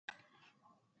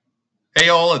Hey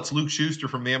all, it's Luke Schuster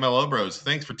from the MLO Bros.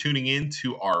 Thanks for tuning in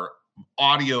to our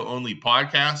audio-only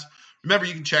podcast. Remember,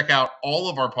 you can check out all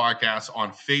of our podcasts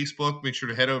on Facebook. Make sure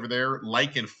to head over there,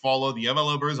 like and follow the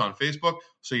MLO Bros on Facebook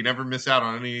so you never miss out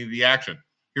on any of the action.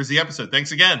 Here's the episode.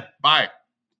 Thanks again. Bye.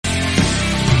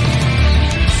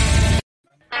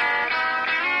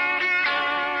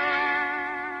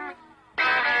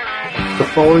 The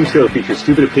following show features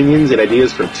stupid opinions and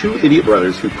ideas from two idiot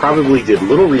brothers who probably did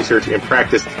little research and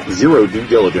practiced zero due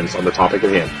diligence on the topic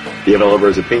at hand. The MLO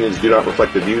Bros' opinions do not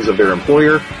reflect the views of their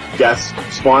employer, guests,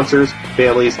 sponsors,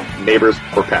 families, neighbors,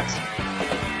 or pets.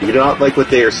 If you do not like what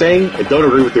they are saying and don't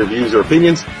agree with their views or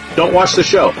opinions, don't watch the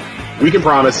show. We can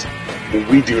promise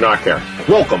we do not care.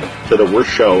 Welcome to the worst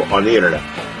show on the internet.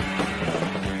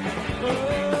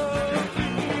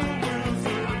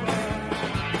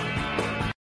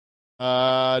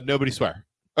 Nobody swear.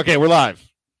 Okay, we're live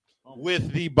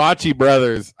with the Bocce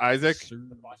Brothers. Isaac? The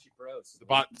Bocce Bros.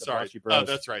 Sorry. Bocce Bros. Oh,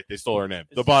 that's right. They stole our name.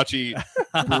 The Bocce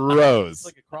Bros. It's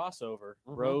like a crossover.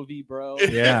 Bro v. bro.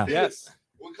 Yeah. Yes.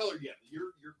 What color? Yeah,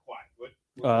 you're quiet. What?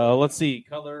 Let's see.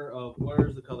 Color of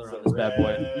where's the color on this bad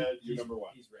boy? You're number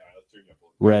one. He's red. Let's turn you up a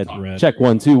little bit. Red. Check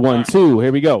 1 2 1 2.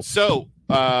 Here we go. So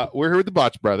we're here with the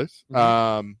Bocce Brothers.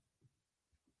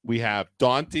 We have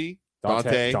Dante,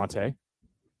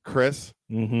 Chris,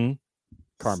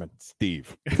 Carmen,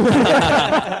 Steve,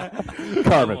 Carmen.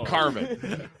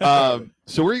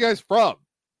 So where are you guys from?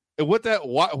 And why the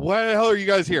hell are you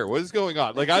guys here? What is going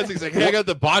on? Like Isaac's like, hey, I got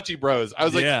the Bocce Bros. I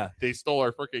was like, Yeah. They stole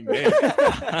our freaking name.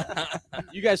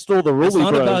 You guys stole the It's Rolly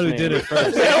not Bros. about who name. did it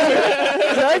first.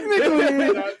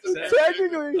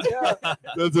 Technically, yeah.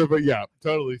 That's it, but yeah,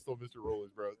 totally stole Mr.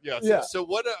 Roller's Bros. Yeah. So, Yeah. so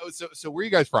what? So where are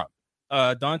you guys from?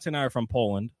 Dante and I are from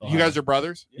Poland. You guys are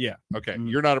brothers? Yeah. Okay.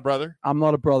 You're not a brother? I'm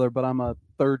not a brother, but I'm a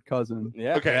third cousin.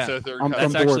 Yeah. Okay. Yeah. So third I'm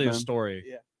cousin. That's actually a Boardman. story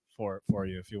Yeah. for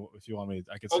you. If you want me,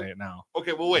 I could say it now.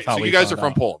 Okay. Well, wait. That's how So we you guys are found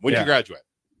from out. Poland. When did you Yeah. graduate?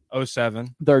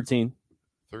 07. 13.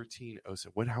 13. Oh, so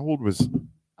when? How old was?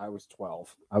 I was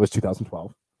 12. I was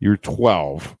 2012. You're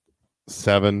 12,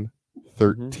 7,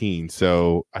 13.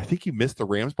 So I think you missed the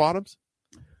Rams bottoms.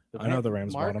 I know the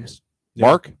Rams Mark? bottoms. Yeah.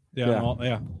 Mark? Yeah. Yeah.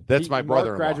 Yeah. That's my Mark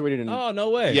brother. graduated in. Oh no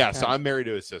way. Yeah. So I'm married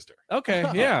to his sister. Okay.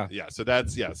 Yeah. Yeah. So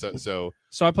that's So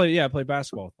So I played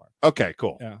basketball with Mark. okay.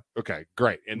 Cool. Yeah. Okay.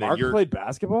 Great. And then Mark you're played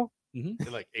basketball. in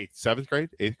like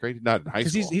 8th grade, not in high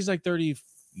Because school. he's like 30.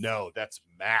 No, that's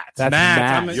Matt. That's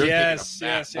Matt. Matt. You're Yes. thinking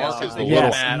of Matt. Yes. Mark Yes. is the Yes. little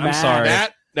Matt. I'm Matt. sorry.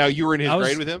 Matt. Now you were in his I was-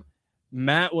 grade with him.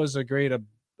 Matt was a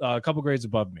couple grades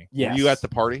above me. Yes. Were you at the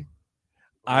party?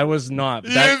 I was not.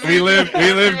 Yes, We lived.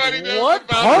 What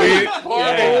party?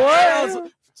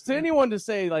 What? To anyone to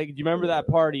say like, do you remember that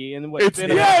party? And what?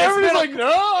 everybody's like,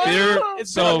 no.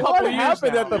 It's been a so couple years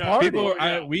happened now. at the Yeah.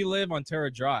 party? We live on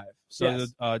Terra Drive, so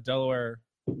Yes. the Delaware,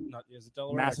 is it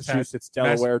Delaware? Massachusetts,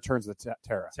 Delaware turns the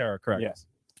Terra. Terra, correct. Yes.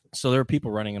 So there are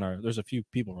people running there's a few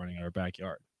people running in our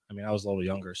backyard. I mean, I was a little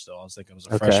younger still. I was thinking I was a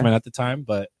Okay. freshman at the time,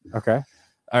 but Okay.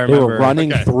 I They remember were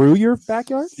running Okay. through your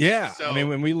backyard? Yeah, So- I mean,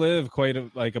 when we live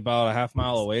like about a half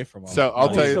mile away from them. So I'll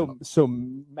tell you- So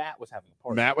Matt was having a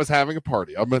party. Matt was having a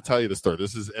party. I'm going to tell you the story.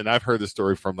 And I've heard the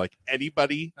story from like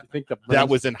anybody I think the that Rams-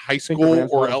 was in high think the school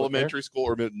Rams or bottoms were elementary school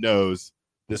or knows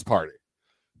this party.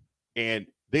 And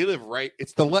they live right.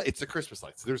 It's the Christmas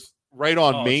lights. There's right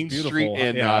on Oh, it's Main beautiful. Street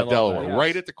in Yeah, I love Delaware, that.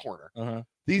 right at the corner. Uh-huh.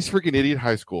 These freaking idiot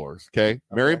high schoolers. Okay,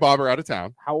 Mary and Bob are out of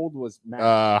town. How old was Matt?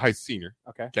 High senior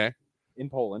Okay. In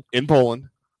Poland. in Poland.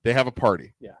 They have a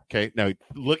party. Yeah. Okay. Now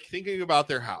thinking about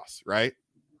their house. Right.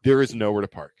 There is nowhere to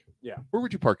park. Yeah. Where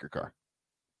would you park your car?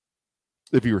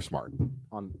 If you were smart.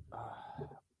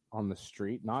 On the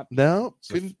street, not No.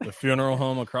 So the funeral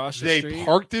home across the They street.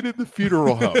 parked it in the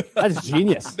funeral home. that's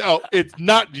genius. No, it's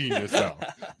not genius though,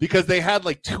 because they had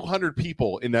like 200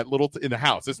 people in that in the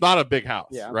house. It's not a big house,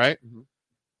 Yeah. right? Mhm.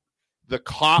 The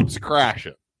cops crash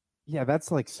it. Yeah,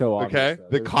 that's like so obvious. Okay, though.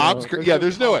 the There's cops, no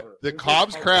there's no way. cover. The There's no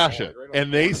cops cover crash at all, it, right on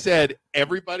and the they corner. said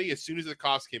everybody. As soon as the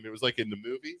cops came, it was like in the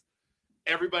movies.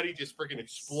 Everybody just freaking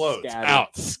explodes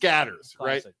scatters,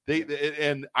 right? Classic.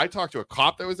 And I talked to a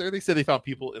cop that was there. They said they found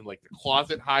people in like the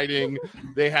closet hiding.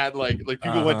 They had like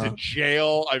people went to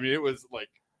jail. I mean, it was like,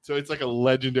 so it's like a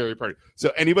legendary party.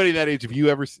 So anybody that age, if you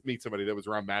ever meet somebody that was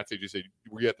around Matt's age, you say,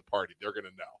 were you at the party? They're gonna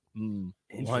know.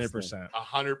 100%.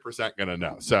 100% gonna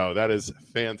know. So that is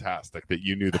fantastic that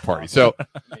you knew the party. So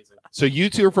so you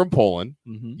two are from Poland.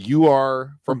 Mhm. You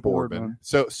are from From Boardman. Boardman.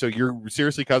 So you're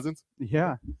seriously cousins?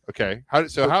 Yeah. Okay. How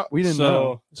We didn't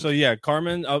know. So yeah,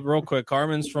 Carmen. Real quick,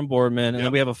 Carmen's from Boardman, and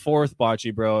then we have a fourth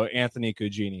Bocce Bro, Anthony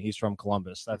Cugini. He's from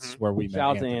Columbus. That's where we met.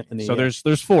 Shout out to Anthony, So yeah.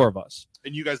 there's four of us.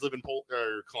 and you guys live in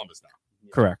Columbus now.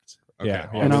 Correct. Okay. Yeah.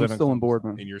 Awesome. And we I'm live in still in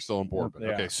Boardman. And you're still in Boardman. Yeah.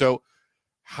 Okay. So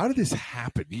How did this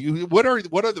happen? What are the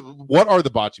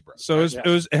Bocce Bros? So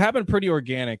it happened pretty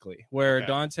organically. Where Okay.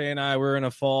 Dante and I were in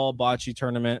a fall bocce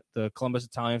tournament, the Columbus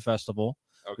Italian Festival.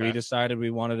 Okay. We decided we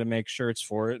wanted to make shirts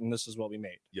for it, and this is what we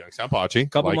made. Youngstown Bocce. A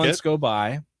couple Like months it? go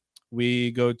by,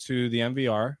 we go to the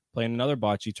MVR, playing another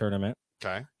bocce tournament.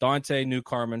 Okay. Dante knew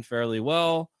Carmen fairly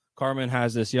well. Carmen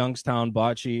has this Youngstown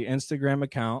Bocce Instagram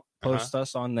account, posts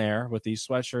us on there with these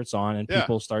sweatshirts on, and Yeah.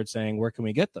 people start saying, where can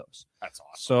we get those? That's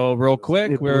awesome. So real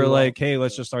quick, It we were blew like, up. hey,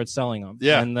 let's just start selling them.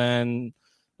 Yeah. And then,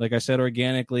 like I said,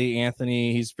 organically,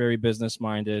 Anthony, he's very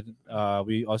business-minded.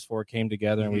 Us four came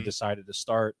together and we decided to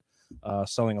start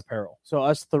selling apparel. So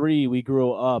us three, we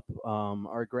grew up.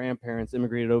 Our grandparents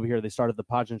immigrated over here. They started the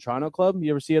Pajantrano Club.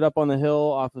 You ever see it up on the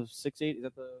hill off of 680? Is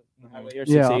that the highway here?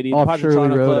 680. off The Shirley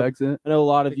Pajantrano Road Club. exit. I know a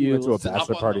lot I of think we you. went to a listen- bachelor Up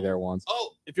on party the- there once.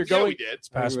 Oh, If you're yeah, going- we did.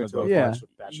 Past we went to Midway. a Yeah. bachelor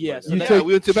Yeah, party. so You that- take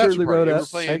we went to a bachelor Shirley party. Road We were up,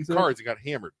 playing exit. cards and got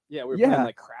hammered. Yeah, we were Yeah. playing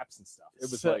like craps and stuff.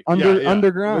 It was So- like Yeah.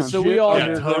 underground. So we all- Yeah,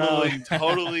 Underground.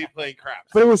 totally playing craps.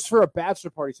 But it was for a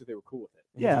bachelor party, so they were cool with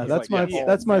it. Yeah, It was that's like, my- yeah,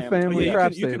 that's whole my family. family Yeah,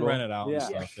 craps you can table. rent it out Yeah. and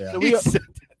stuff. Yeah. So He we said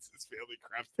that's his family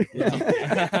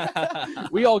craps.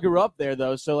 we all grew up there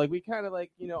though, so like we kind of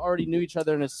like already knew each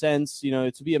other in a sense.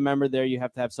 To be a member there, you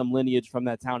have to have some lineage from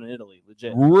that town in Italy,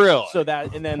 legit. Really? So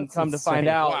that, and then That's come to find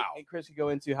insane. out, Wow. and Chris could go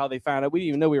into how they found out. We didn't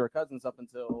even know we were cousins up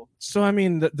until. So, I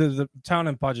mean, the town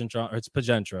in Pagentro, it's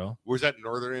Pagentro. Was that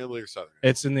northern Italy or southern?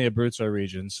 It's in the Abruzzo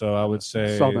region, so I would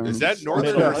say Southern. Is that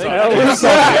northern Middle. or Yeah.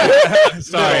 southern?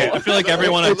 Sorry, No. I feel like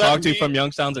everyone I Let talk to me- from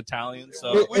Youngstown's Italian,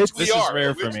 so Which this we is are.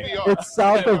 rare for Which me. we are. It's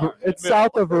south Yeah. of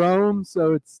south of Rome,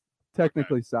 so it's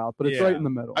technically south, but it's Yeah. right in the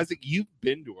middle. I think you've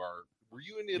been to our. Were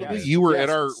you in Italy? Yes. You were Yes. at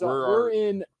our. So we're we're our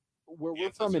in where we're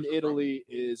from in ancestors are from. Italy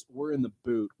is we're in the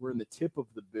boot. We're in the tip of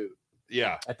the boot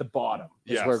yeah. at the bottom.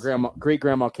 Is Yes. where great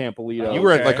grandma Campolito. You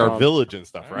were at like our from. village and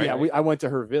stuff, right? Yeah, I went to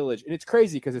her village, and it's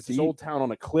crazy because it's this Deep. old town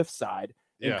on a cliffside.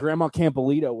 And Yeah. Grandma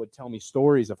Campolito would tell me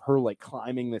stories of her like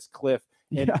climbing this cliff,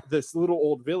 and Yeah. this little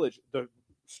old village. The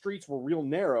streets were real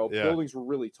narrow, Yeah. buildings were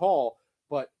really tall,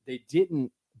 but they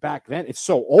didn't back then. It's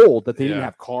so old that they didn't Yeah.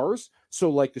 have cars. So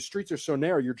like the streets are so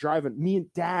narrow. You're driving. Me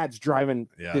and Dad's driving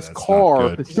Yeah, this that's not car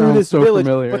good. through Sounds this so village,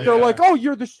 familiar. but they're Yeah. like, "Oh,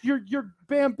 you're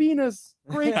Bambina's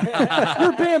great,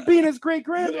 you're Bambina's great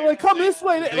grand. Like, come this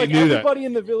way." They Like knew that. everybody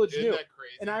in the village Isn't knew. that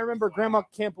crazy? And I remember Grandma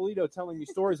Campolito telling me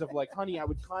stories of like, honey, I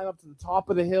would climb up to the top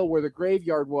of the hill where the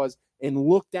graveyard was and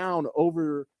look down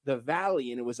over the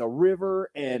valley, and it was a river,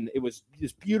 and it was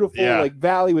this beautiful Yeah. like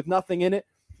valley with nothing in it.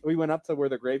 We went up to where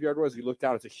the graveyard was. We looked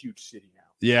down; it's a huge city now.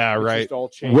 Yeah, It's right. just all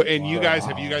changed. And you guys,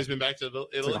 have Wow. you guys been back to Italy?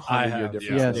 It's like I 100-year have.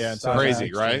 difference. Yeah. Yes. it's Crazy,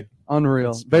 actually right?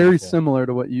 Unreal. It's Very beautiful. similar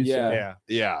to what you Yeah. said.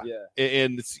 Yeah. Yeah. Yeah,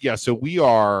 And so we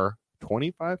are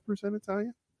 25%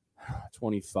 Italian,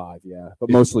 25, yeah,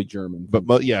 but mostly German. but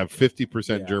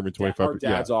 50% Yeah. German, Our 25%. Yeah.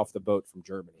 dad's off the boat from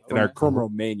Germany, And our- from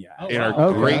Romania. Oh, And wow. our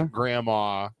Okay. great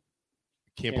grandma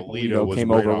Campolito was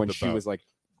came right over off when the she boat. was like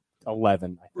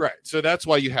 11. I think. Right. So that's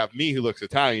why you have me who looks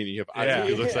Italian, and you have Isaac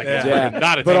who looks like he's Yeah. freaking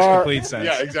not But Italian. our- Complete sense.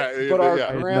 Yeah, exactly. But our yeah.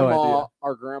 had no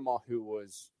grandma, idea. who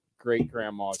was great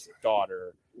grandma's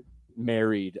daughter,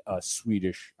 married a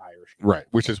Swedish Irish guy, Right,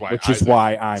 which is why. which is Isaac-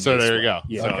 why I'm. So this there you way. go.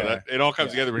 Yeah. So Okay. that, it all comes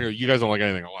Yeah. together when you guys don't like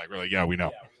anything alike. We're like, yeah, we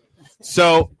know.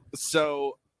 So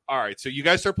all right. So you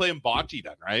guys start playing bocce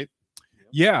then, right?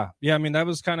 Yeah. I mean, that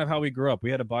was kind of how we grew up.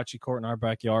 We had a bocce court in our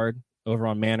backyard over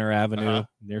on Manor Avenue Uh-huh.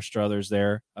 near Struthers.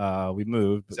 There, we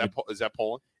moved. Is but that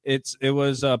Poland? it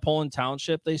was Poland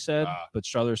Township, they said, but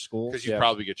Struthers School. Because you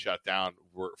probably get shut down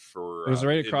for. It was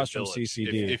right in the across from village.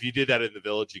 CCD. If you did that in the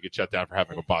village, you get shut down for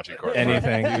having a bocce court.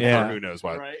 Anything, Or yeah. who knows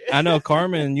what? I know,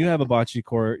 Carmen, you have a bocce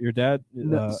court. Your dad,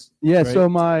 Yeah, right? so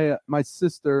my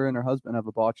sister and her husband have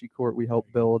a bocce court we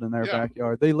help build in their Yeah.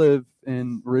 backyard. They live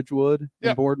in Ridgewood Yep.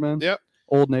 in Boardman. Yep.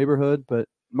 Old neighborhood, but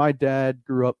my dad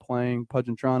grew up playing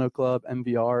Pajantrano Club,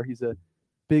 MVR. He's a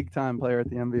big time player at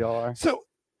the MVR. So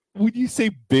when you say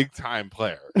big time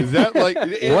player, is that like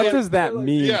What does that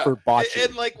mean Yeah. for bocce?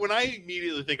 And like when I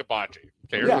immediately think of bocce, okay,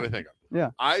 here's Yeah. what I think of.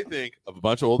 Yeah. I think of a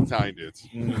bunch of old Italian dudes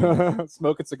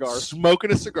Smoking cigars.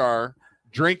 smoking a cigar,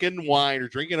 drinking wine or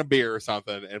drinking a beer or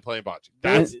something, and playing bocce.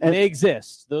 That's They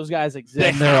exist. Those guys exist.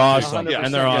 and they're awesome. 100%,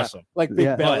 And they're yeah. awesome. Like Big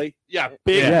Yeah. Belly.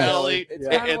 big Yeah. belly. It's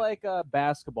Yeah. kind And- of like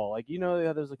basketball. Like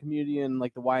there's a community in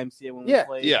like the YMCA when Yeah. we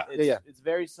play. Yeah. It's, Yeah. it's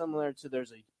very similar to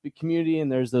there's a big community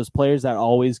and there's those players that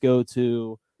always go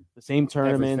to the same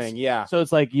tournaments. Everything, yeah. So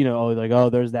it's like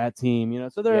there's that team.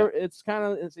 So it's kind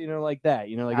of like that.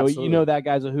 Like Absolutely. that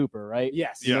guy's a hooper, right?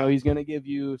 Yes. Yeah. He's gonna give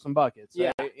you some buckets.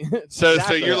 Yeah. right? So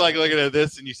Exactly. you're like looking at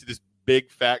this and you see this big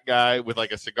fat guy with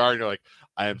like a cigar, and you're like,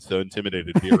 I am so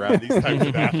intimidated to be around these types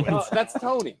of athletes. Oh, that's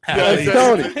Tony. Yeah, That's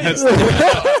Tony. That's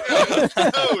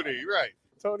Tony, right?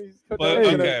 Tony's. But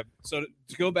okay, so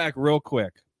to go back real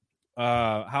quick,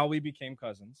 how we became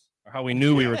cousins, or how we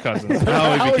knew we were cousins,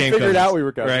 how we became figured cousins, out we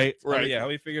were cousins. right? Yeah, how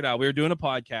we figured out we were doing a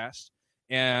podcast,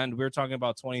 and we were talking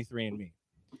about 23andMe.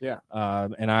 Yeah.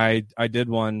 And I did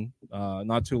one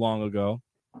not too long ago,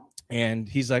 and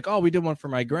he's like, "Oh, we did one for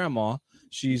my grandma.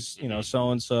 She's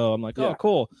so and so." I'm like, "Oh,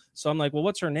 cool." So I'm like, "Well,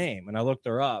 what's her name?" And I looked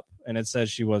her up, and it says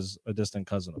she was a distant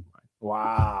cousin of mine.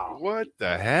 Wow. What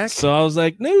the heck? So I was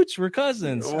like, "Nooch, we're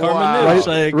cousins." Wow. Carmen Nooch,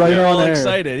 like Right we're on all air.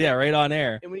 excited. Yeah, right on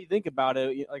air. And when you think about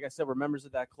it, like I said, we're members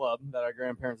of that club that our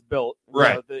grandparents built.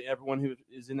 Right. Everyone who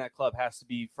is in that club has to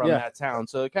be from Yeah. that town.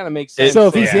 So it kind of makes It's- sense. So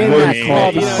if he's Yeah. in that Yeah.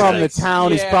 club, he's Yeah. from the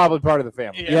town. He's Yeah. probably part of the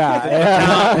family.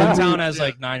 Yeah. The town has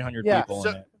like 900 Yeah. people So-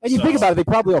 in it. And you think about it, they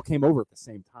probably all came over at the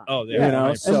same time. Oh, you yeah. know,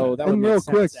 Right. so that would and make real sense.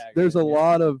 quick, Exactly. there's a Yeah.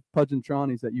 lot of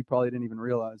Pugentronys that you probably didn't even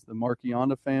realize. The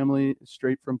Marchionda family,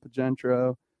 straight from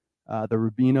Pugentro. The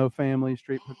Rubino family,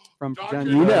 straight from Dr. Pugentro.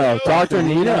 Nino, Dr.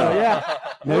 Nino. Yeah.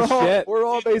 No shit. We're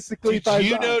all basically Did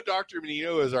you Paisan. know Dr.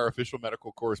 Menino is our official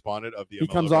medical correspondent of the He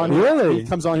MLO comes on Bros? here. Really? He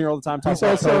comes on here all the time. He's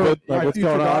Talks about also COVID, my like what's future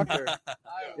going on. doctor.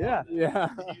 Yeah. Yeah.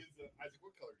 Isaac,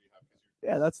 what color do you have?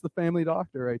 Yeah, that's the family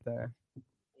doctor right there.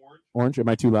 Orange. Orange, am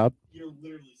I too loud? You're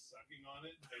literally sucking on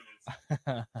it,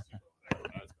 and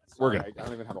it's We're good. I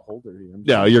don't even have a holder here.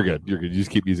 No, you're good. You're good. You just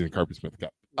keep using the Carpet Smith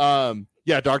cup.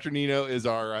 Yeah, Dr. Nino is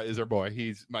our boy.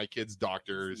 He's my kid's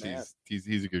doctor.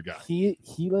 He's a good guy. He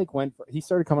he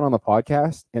started coming on the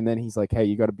podcast, and then he's like, "Hey,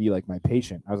 you got to be like my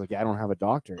patient." I was like, "Yeah, I don't have a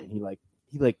doctor," and he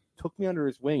took me under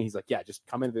his wing. He's like, "Yeah, just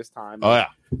come in this time." Oh yeah.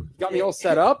 Got me all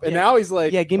set up, and Yeah. now he's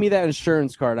like, Yeah, give me that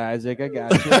insurance card, Isaac. I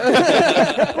got you.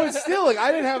 but still, like,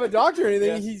 I didn't have a doctor or anything.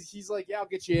 Yeah. He's like, "Yeah, I'll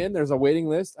get you in." There's a waiting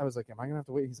list. I was like, "Am I gonna have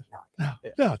to wait?" He's like,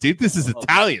 "No." No, dude, this is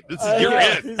Italian. This is you're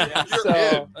yeah. in. Yeah. You're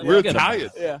So- in. We're Yeah. Italian.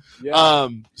 Yeah.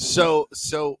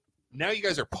 So now you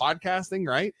guys are podcasting,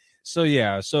 right? So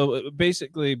yeah, so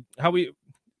basically how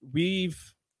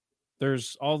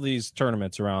there's all these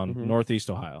tournaments around Mhm. Northeast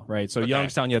Ohio, right? So Okay.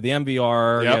 Youngstown, you have the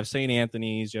MVR, Yep. you have St.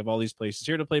 Anthony's, you have all these places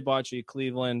here to play bocce,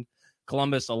 Cleveland,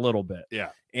 Columbus a little bit. Yeah.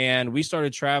 And we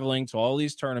started traveling to all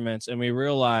these tournaments, and we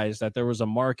realized that there was a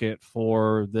market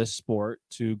for this sport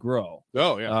to grow.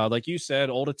 Oh yeah. Like you said,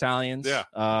 old Italians, Yeah.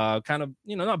 kind of,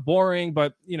 not boring,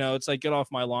 but it's like get off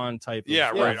my lawn type of Yeah,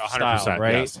 right. 100%. style,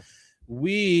 right? Yes.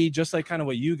 We just like kind of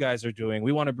what you guys are doing.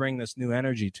 We want to bring this new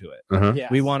energy to it. Yes.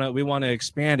 We want to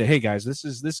expand it. Hey guys,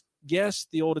 yes,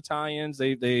 the old Italians,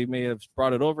 they may have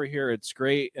brought it over here. It's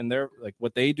great, and they're like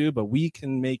what they do, but we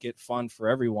can make it fun for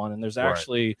everyone. And there's Right.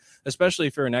 actually, especially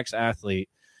if you're an ex-athlete,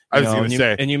 I was gonna and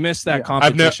say, you miss that Yeah.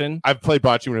 competition, I've played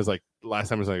bocce when I was like last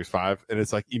time I was like 5, and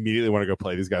it's like immediately want to go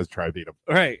play these guys and try to beat them.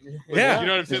 right? Yeah. You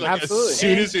know what I'm saying? Like Absolutely. as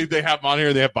soon as they have them on here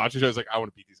and they have bocce shows, like I want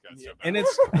to beat these guys. So bad. And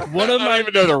it's one of I don't my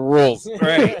even know the rules,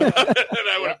 right. and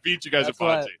I want to beat you guys at That's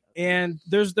what- bocce. And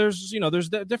there's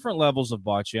different levels of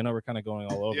bocce. I know we're kind of going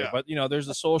all over, Yeah. but there's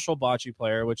the social bocce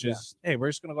player, which is hey, we're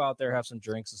just gonna go out there, have some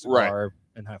drinks, a cigar,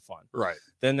 and have fun. Right.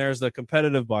 Then there's the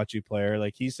competitive bocce player,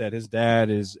 like he said, his dad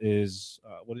is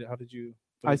how did you?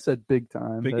 I said big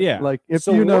time. Big- but, yeah. Like if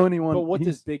So you know what- anyone, But what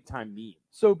he's- does big time mean?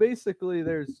 So basically,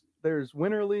 there's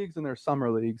winter leagues and there's summer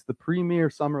leagues. The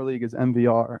premier summer league is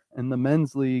MVR, and the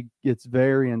men's league gets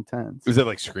very intense. Is it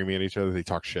like screaming at each other? They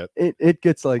talk shit. It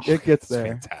gets like it gets It's there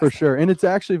fantastic. for sure, and it's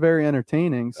actually very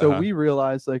entertaining. So Uh-huh. we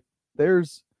realized like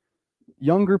there's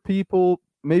younger people,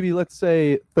 maybe let's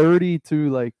say 30 to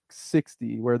like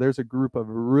 60, where there's a group of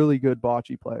really good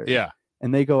bocce players. Yeah.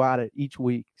 And they go at it each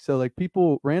week. So like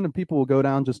random people will go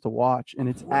down just to watch, and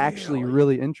it's actually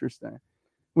really interesting.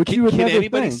 Which you would Can never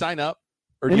anybody think. sign up?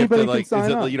 Or do you have to Anybody can like? Is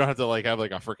sign it up. you don't have to like have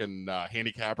like a freaking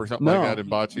handicap or something No, like that in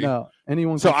bocce? No,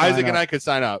 anyone. So can sign Isaac and up. I could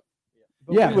sign up.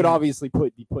 But Yeah. we would obviously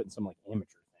be put in some like amateur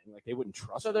thing. Like they wouldn't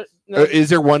trust. So us. there, Is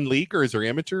there one league or is there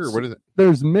amateur or what is it?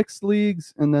 There's mixed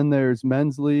leagues, and then there's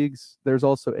men's leagues. There's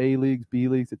also A leagues, B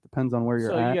leagues. It depends on where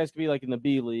you're so at. you guys could be like in the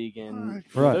B league, and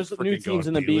Right. there's Freaking new go teams to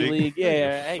in the B B league. league.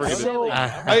 Yeah, hey, Freaking- silly.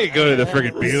 I could go to the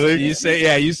freaking B league. You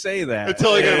say that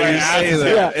Until I get my you ass say kicked.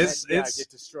 that. Yeah. It's I it's get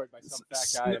destroyed by some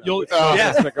fat guy. and you'll- I'm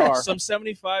yeah. a cigar. some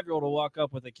 75-year-old will walk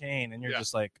up with a cane, and you're Yeah.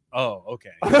 just like, oh,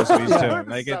 okay, that's what he's doing.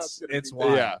 Like Sounds it's gonna be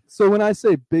wild. Yeah. So when I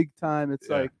say big time, it's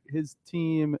Yeah. like his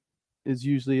team is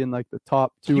usually in like the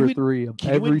top Can 2 you or win- 3 of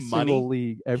can you win every single money?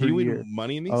 league Can every you win year.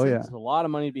 money in these Oh, things? yeah. There's a lot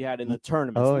of money to be had in the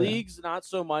tournaments. Oh, yeah. Leagues, not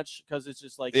so much because it's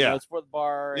just like Yeah. it's for the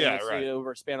bar. And Yeah, it's right.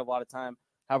 over a span of a lot of time.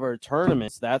 However,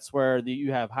 tournaments, that's where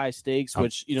you have high stakes, I'm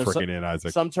which some, freaking in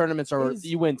Isaac. some tournaments are Is-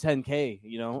 you win 10K.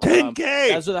 10K.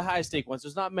 Those are the high stake ones.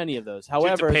 There's not many of those. Do you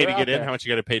have However, to pay to they're get out in? there. How much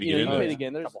you got to pay to You get know, in? you pay there? to get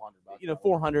in. There's $200.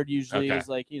 400 usually Okay. is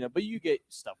like but you get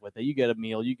stuff with it. You get a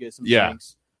meal, you get some Yeah.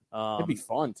 drinks. It'd be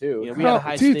fun too. We had a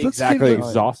high stakes. Exactly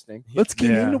exhausting. Let's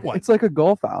get Yeah. into one. It's like a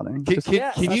golf outing. Can Just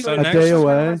you So a next- day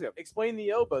away. Explain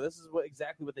the Obo. This is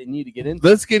exactly what they need to get into.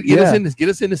 let's get Yeah.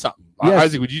 us into something. Yes.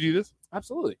 Isaac, would you do this?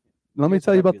 Absolutely. Let me Here's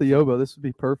tell you what about the Yobo. This would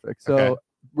be perfect. So Okay.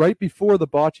 right before the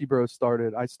Bocce Bros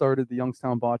started, I started the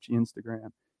Youngstown Bocce Instagram.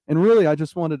 And really, I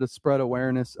just wanted to spread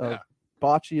awareness of Yeah.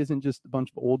 bocce isn't just a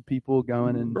bunch of old people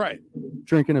going and Right.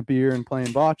 drinking a beer and playing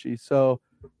bocce. So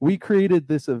we created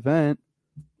this event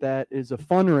that is a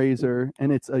fundraiser,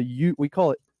 and it's we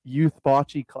call it Youth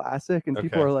Bocce Classic. And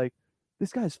people Okay. are like,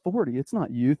 this guy's 40. It's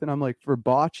not youth. And I'm like, for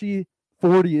bocce,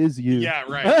 40 is youth. Yeah,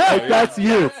 right. Like, that's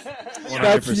youth.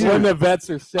 That's 100%. you. When the vets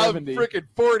are I'm 70. freaking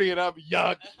 40 and I'm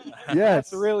young. Yes.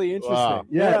 That's really interesting. Wow.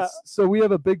 Yes. So we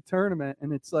have a big tournament,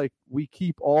 and it's like we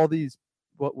keep all these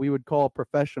what we would call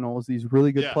professionals, these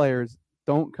really good Yeah. players,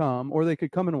 don't come, or they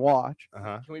could come and watch.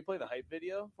 Uh-huh. Can we play the hype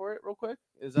video for it real quick?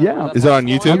 Yeah. Is it on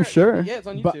YouTube? I'm sure. Yeah, it's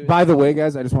on But YouTube. by the way,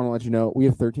 guys, I just want to let you know we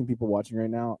have 13 people watching right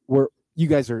now. You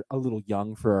guys are a little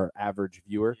young for our average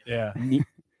viewer. Yeah.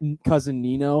 Cousin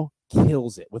Nino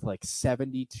kills it with like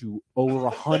 70 to over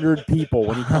 100 people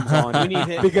when he comes on. We need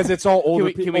him. because it's all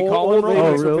older Can people. we call him? old real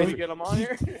ladies quick? Oh, with really? Can we get him on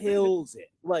here? He kills it.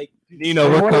 Like Nino,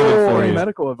 we're What coming about for you.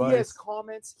 medical he advice. has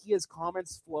comments. He has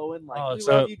comments flowing like, Oh, "We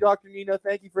so- love you, Dr. Nino.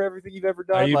 Thank you for everything you've ever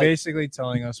done." Are you Like, basically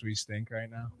telling us we stink right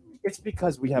now? it's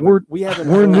because we have We're- an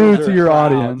we're new older to your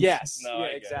crowd. audience. Yes. No, yeah, I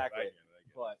get it, exactly. I get it,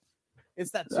 But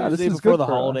It's that Yeah, this Tuesday is before good the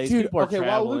for us. holidays. dude, People are okay, while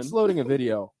traveling. Luke's loading a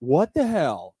video, what the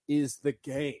hell is the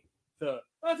game?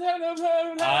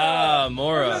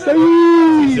 Mora. Say-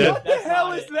 What the That's hell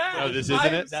not is it. that? No, this isn't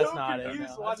I'm it? so That's not it, confused no.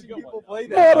 That's a watching good people one. play Moda,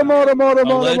 that. moda, moda, A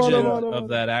moda, legend moda, moda, of moda.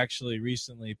 that actually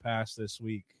recently passed this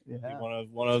week. Yeah.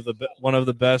 One of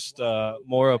the best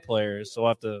Mora players. So we'll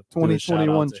have to do a shout out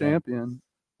 2021 to him. champion.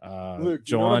 Luke,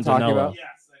 you know what I'm Joan talking Danella. about?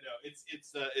 Yes, I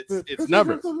know. It's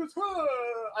numbers.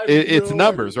 It's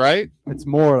numbers, right? It's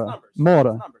Mora. numbers.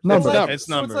 Mora. It's Numbers. like, It's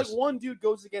so it's numbers. like one dude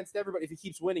goes against everybody. If he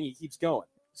keeps winning, he keeps going.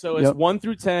 So it's Yep. 1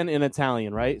 through 10 in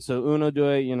Italian, right? So uno,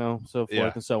 due, so forth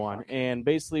Yeah. and so on. And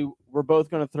basically, we're both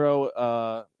going to throw,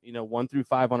 1 through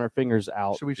 5 on our fingers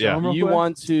out. Should we show Yeah. him real You quick?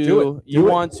 want to, Do it.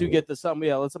 want to get the sum.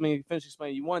 Yeah, let me finish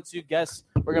explaining. You want to guess.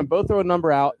 We're going to both throw a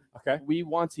number out. Okay. We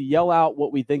want to yell out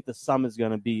what we think the sum is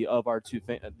going to be of our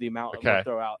the amount Okay. we'll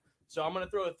throw out. So I'm going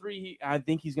to throw a 3. I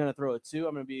think he's going to throw a 2.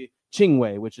 I'm going to be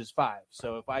Chingwei, which is 5.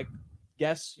 So if I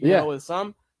guess, Yeah. with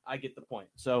some, I get the point.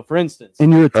 So for instance,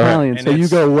 And you're Italian, And so you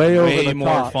it's go way over Way the more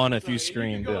top. fun if you So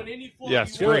scream. go in any flow Yeah, you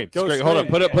scream. want. Go Scream. Hold on.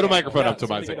 scream. Put a microphone up to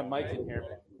Somebody my get a mic in here.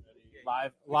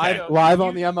 Live, Live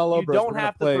on the MLO You Bros. don't We're gonna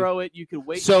have to play throw it. You could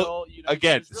wait. So, until,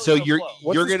 again, there's really so no you're flow.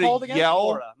 What's you're this gonna called again? yell.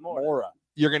 Mora. Mora.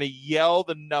 You're gonna yell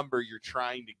the number you're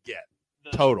trying to get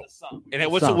The- total. the sum. And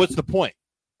Sum. what's the point,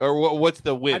 or what's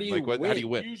the win? How do you How do you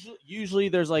win? Usually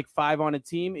there's like 5 on a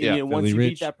team, and Yeah. once Philly you Rich.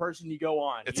 beat that person, you go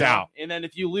on. It's you know? out. And then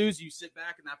if you lose, you sit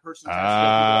back, and that person.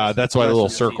 That's why the little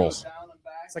circles.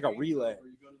 It's like a relay.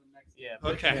 Yeah.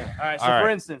 Okay. All right. So All right. for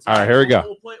instance, All right, here we go.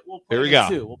 We'll play Here we the go.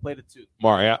 2. We'll play the 2.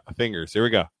 Maria, fingers. Here we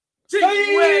go.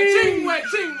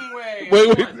 Chingwei.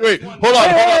 Wait. Hold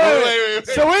on. Wait.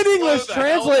 So in English Slow the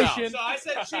hell translation, So I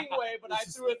said Chingwei, but I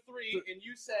threw a 3, and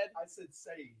you said I said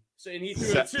say. so, and he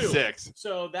threw a 2. 6.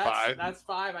 So Five. that's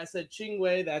 5. I said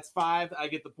Chingwei. That's 5. I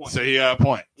get the point. So you got a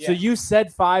point. so you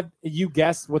said 5. You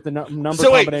guessed what the number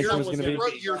So wait, combination was going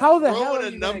to be. you're How the hell throwing are a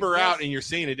you gonna number guess? out and you're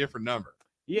saying a different number.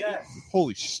 Yeah.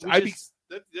 Holy shit! We just-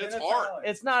 That's hard.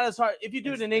 It's not as hard. If you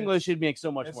do it in English, it'd make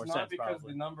so much more sense.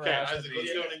 Probably. number Okay, Isaac,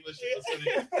 let's do it in English.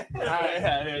 All right,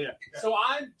 yeah. So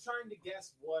I'm trying to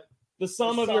guess what. The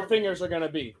sum of your fingers are gonna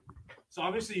be. So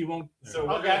obviously you won't. So we're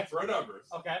we're Okay. gonna throw numbers,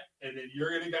 Okay. and then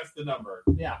you're gonna guess the number.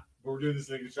 Yeah. But we're doing this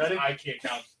in English. Ready? I can't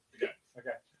count again. Okay.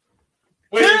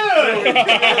 Wait.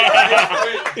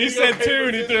 He said 2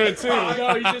 and he threw a 2.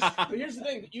 No, you just. But here's the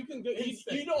thing: you can go.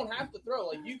 You don't have to throw.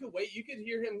 Like you could wait. You could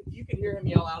hear him. You could hear him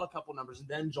yell out a couple numbers and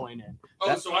then join in.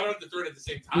 Oh, so I don't have to throw it at the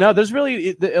same time. No, there's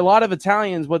really a lot of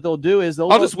Italians. What they'll do is they'll.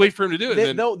 I'll just wait for him to do it.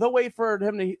 then. They'll wait for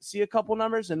him to see a couple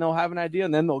numbers and they'll have an idea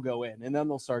and then they'll go in and then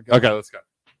they'll start going. Okay, let's go.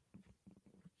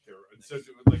 So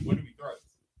like, when do we throw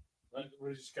it?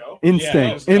 We just go.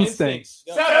 Instinct. Yeah, Instinct.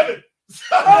 7.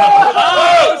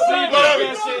 Oh, so you Wait, both wait,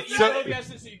 guess it. You so- both guess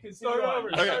it so you can see Start it over.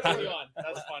 on. Okay. Start on.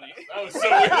 That's funny. That was so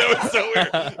weird. That was so weird.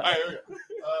 All right, here we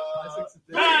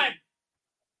go. 9,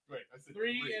 Wait, I said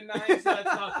 3, and 9. So that's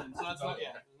nothing. So that's not. Yeah,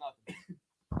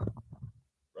 nothing.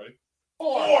 Ready?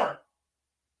 4.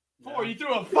 4. You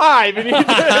threw a 5 and you.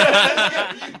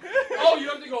 Oh, you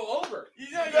have to go over.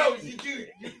 No, you do.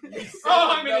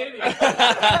 Oh, I'm an idiot.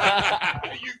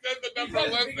 You said the number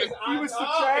less than. He was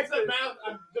subtracting.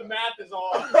 The math is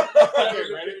all.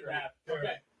 Okay, ready?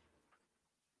 Okay.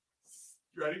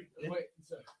 Ready? Wait.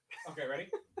 Okay, ready?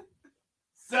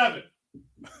 7.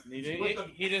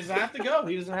 He doesn't have to go.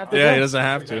 He doesn't have to. Yeah, go. he doesn't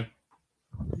have to.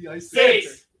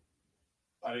 6.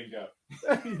 I didn't go.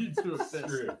 You threw a fist.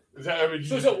 Screw. Is that, I mean,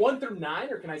 So is it 1 through 9,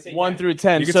 or can I say 1 10? through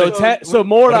 10. You can So say- 10. So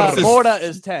Morta This is- Morta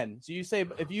is 10. So you say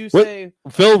if you What? say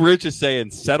Phil Rich is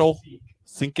saying settle,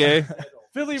 Cinque.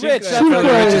 Philly Cinque. Rich, that's Cinque. Philly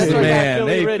Rich is the Hey, man.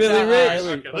 Philly Hey, Rich. Philly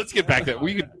Rich. Okay, let's get back to that.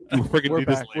 We could freaking We're do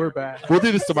this back. later. We're back. We'll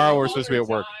do this tomorrow. We're supposed to be at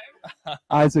work.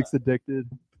 Isaac's addicted.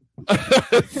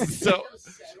 So,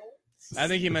 I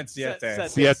think he meant Siete.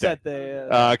 Siete. okay.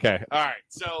 All right. All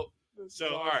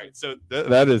right. So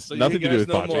that is So nothing you to do guys with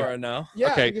know bocce. more now.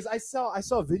 Yeah, Okay. because I saw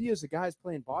videos of guys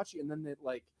playing bocce, and then it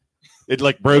It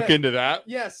like broke Yeah. into that.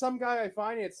 yeah, some guy I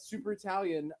finance, super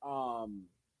Italian,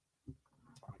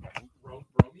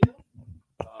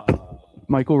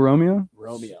 Michael Romeo?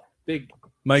 Romeo, big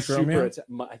Mike super Romeo.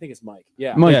 I think it's Mike.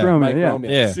 Yeah, Mike Yeah. Romeo, Mike yeah.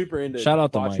 Romeo, Yeah. super into. Shout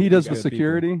out to bocce. Mike. He does Good the people.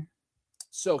 security.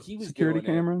 So he was Security doing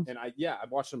it, cameras? and I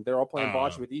watched them. They're all playing Oh.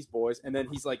 bocce with these boys, and then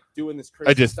he's like doing this I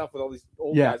crazy just- stuff with all these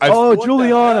old Yeah. guys. Oh, What the hell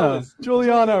Giuliano. is-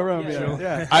 Giuliano Romeo.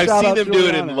 Yeah. I've Shout seen out them do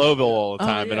it in Giuliano. Lowville all the Oh,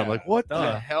 time, and I'm yeah. like, what the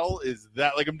Duh. hell is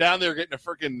that? Like, I'm down there getting a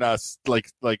freaking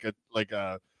like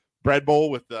a bread bowl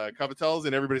with covatellas,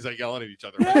 and everybody's like yelling at each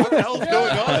other. Like, what the hell's Yeah,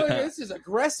 going I'm on? like, this is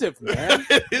aggressive, man.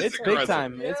 It is It's big aggressive.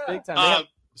 time. It's Yeah. big time. They have-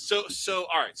 So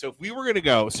all right. So if we were gonna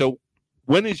go, so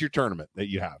when is your tournament that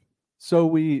you have? So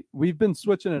we've been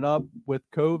switching it up with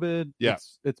COVID. Yeah.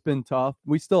 It's been tough.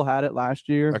 We still had it last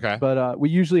year. Okay. But we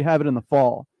usually have it in the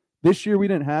fall. This year we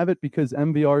didn't have it because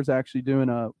MVR is actually doing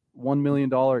a $1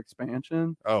 million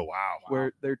expansion Oh wow.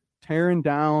 where they're tearing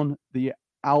down the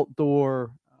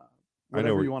outdoor I know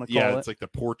whatever where you want to call yeah, it. it's like the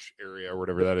porch area or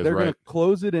whatever that is, They're right? going to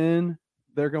close it in.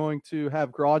 They're going to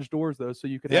have garage doors though, so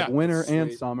you could Yeah. have winter and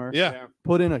Sweet. summer. Yeah.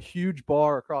 Put in a huge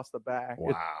bar across the back.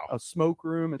 It's Wow. a smoke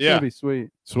room. It's Yeah. gonna be sweet.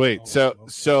 Sweet. Oh, So okay.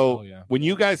 so Oh, yeah. when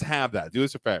you guys have that, do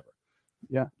us a favor.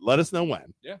 Yeah. Let us know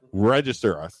when. Yeah.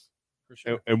 Register us, For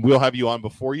sure. and we'll have you on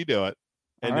before you do it,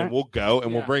 and All then right. we'll go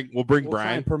and Yeah. we'll bring We'll try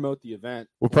Brian. and promote the event.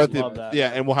 We'll put Love that.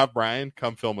 yeah, and we'll have Brian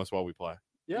come film us while we play.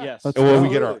 Yeah. Yes. That's And when we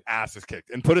right. get our asses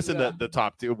kicked and put us in Yeah. the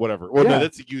top two, whatever. Well, no, Yeah.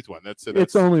 that's the youth one. That's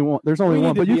It's only one. There's only We one,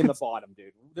 need to but you be in could the bottom,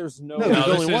 dude. There's no. No, No, there's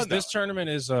this only one, this tournament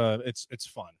is it's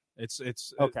fun.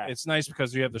 It's Okay. It's nice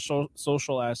because you have the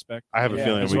social aspect I have a Yeah.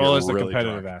 feeling as we well get as the really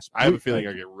competitive drunk. aspect. I have a feeling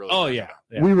I get really. Oh drunk yeah, about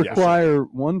it. yeah. we Yeah. require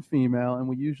one female, and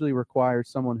we usually require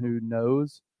someone who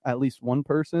knows at least one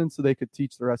person, so they could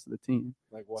teach the rest of the team.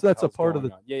 Like, what So that's the a part of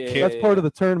hell's the- going on? Can't- That's part of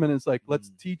the tournament. Is like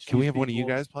let's teach. Can we these have one of you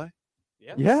people- guys play?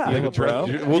 Yeah, We'll Yeah, dress, bro. we'll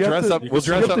You have dress to- up. you We'll have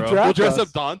dress to up. We'll draft dress us.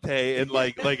 up Dante and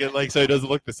like so he doesn't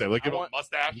look the same. Like give him a want-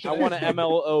 mustache. I want an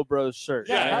MLO Bros shirt.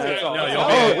 Yeah, That's yeah, all. no, That's you'll all.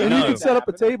 be- Oh, and no. you can set up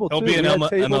a table He'll too. be an We had MLO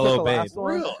tables at the babe. last one.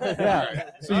 Really? Yeah.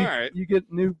 So All you, right. you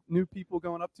get new people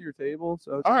going up to your table.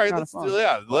 So it's All right. kinda Let's fun. do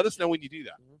yeah. Let us know when you do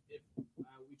that.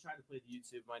 We tried to play the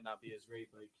YouTube, might not be as great,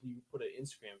 but can you put an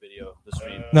Instagram video of the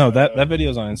stream? No, that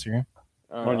video's on Instagram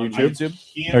On YouTube?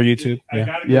 or YouTube. I Yeah.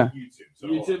 gotta Yeah. go to YouTube. So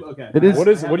YouTube, okay. It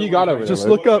is- What do you got over there? Just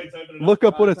Liz? look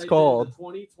up what it's called. The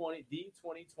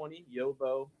 2020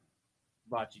 Yobo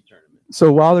Bocce tournament.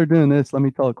 So while they're doing this, let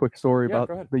me tell a quick story Yeah, go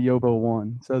about ahead. the Yobo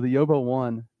one. So the Yobo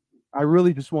one, I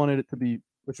really just wanted it to be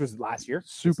Which was last year.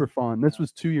 super fun. This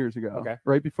was 2 years ago, Okay.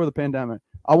 right before the pandemic.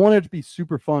 I wanted it to be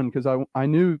super fun because I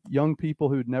knew young people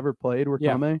who'd never played were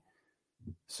Yeah. coming.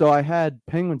 So I had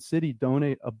Penguin City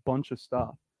donate a bunch of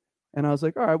stuff. And I was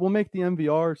like, all right, we'll make the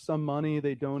MVR some money.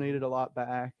 They donated a lot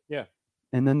back. Yeah.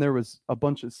 And then there was a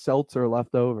bunch of seltzer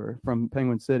left over from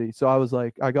Penguin City. So I was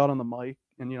like, I got on the mic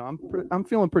and, I'm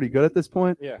feeling pretty good at this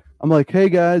point. Yeah. I'm like, hey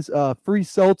guys, free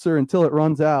seltzer until it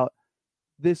runs out.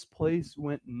 This place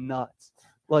went nuts.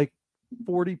 Like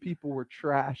 40 people were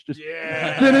trash, just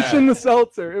Yeah. finishing the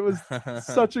seltzer. It was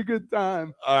such a good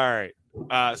time. All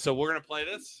right. So we're gonna play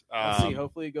this. Let's see.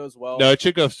 Hopefully it goes well. No, it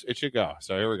should go. It should go.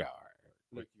 So here we go. All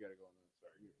right.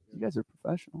 You guys are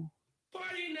professional.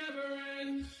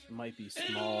 Might be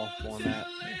small format.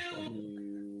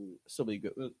 Still be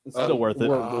good. It's Uh, still worth it.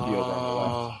 we'll be over on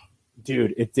the left.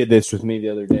 Dude, it did this with me the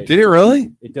other day. Did it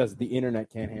really? It does. The internet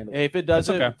can't handle it. Hey, if it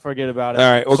doesn't, okay. forget about All it.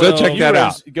 right. Well, go check that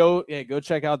out. Go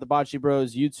check out the Bocce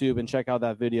Bros YouTube and check out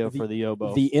that video for the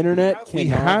Yobo. The internet We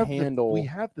cannot have handle. we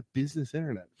have the business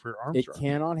internet for It Armstrong.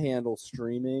 cannot handle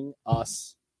streaming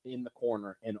us in the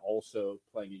corner and also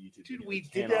playing a YouTube. Dude, video. we It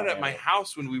did cannot that at my handle it.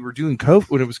 house when we were doing COVID.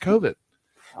 When it was COVID.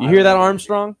 you hear that,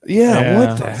 Armstrong? Yeah.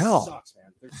 What the It hell? sucks, man.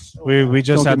 They're so We bad.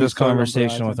 just Don't had get me this started on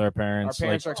conversation Verizon. with our Our parents,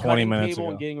 parents like are 20 cutting minutes cable ago.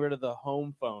 and getting rid of the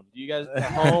home phone. Do you guys the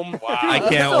home? Wow. I It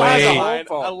can't still has wait. a home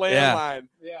phone, a landline.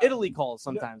 Yeah. Italy calls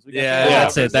sometimes. We got Yeah, the-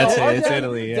 that's it. That's Our it. It's dad-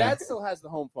 Italy. Yeah. Dad still has the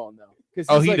home phone though.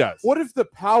 Oh, he does. What if the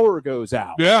power goes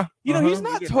out? Yeah. You know, he's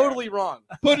not totally wrong.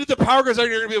 But if the power goes out,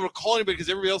 you're going to be able to call anybody because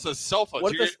everybody else has cell phones.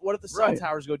 What if the cell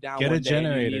towers go down Get a one day and you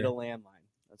generator. need a landline?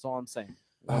 That's all I'm saying.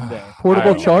 One day.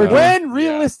 Portable charger. When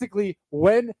realistically,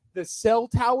 when the cell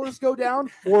towers go down,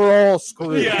 we're all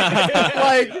screwed. Yeah.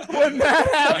 Like when that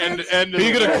happens, And Who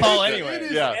you gonna call it anyway?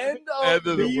 is Yeah. end End of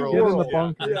of the the world. Get in the world.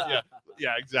 bunker.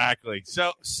 Yeah, exactly.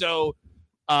 So,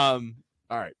 all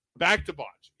right, back to Bocce.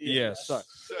 Yes. So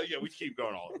yeah, we keep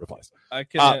going all over the place. I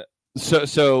can.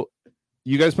 So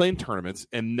you guys play in tournaments,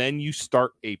 and then you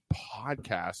start a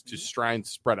podcast to try and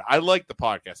spread it. I like the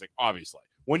podcasting, obviously.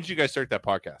 When did you guys start that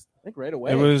podcast? I think right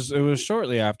away. it was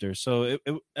shortly after, so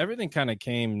everything kind of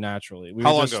came naturally.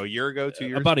 How long ago? A year ago? 2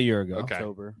 years? About a year ago. Okay.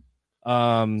 October.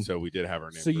 So we did have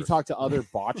our name. So you talk to other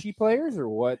bocce players or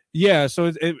what? Yeah,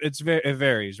 so it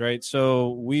varies, right?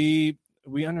 So we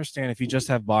understand if you just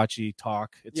have bocce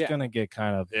talk, it's gonna get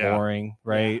kind of boring,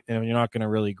 right? And you're not gonna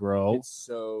really grow. It's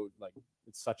so like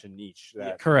it's such a niche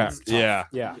that Correct. Yeah.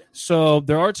 yeah. So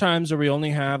there are times where we only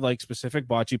have like specific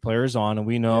bocce players on, and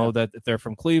we know that if they're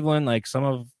from Cleveland, like some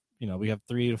of we have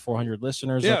 300 to 400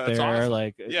 listeners up that's there. awesome.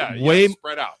 Like Yeah, way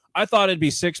spread out. I thought it'd be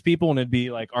 6 people and it'd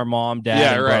be like our mom,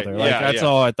 dad, and right. brother. Like Yeah, that's yeah.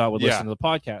 all I thought would Yeah. listen to the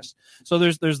podcast. So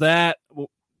there's that.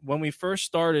 When we first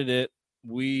started it,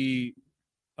 we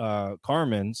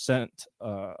Carmen sent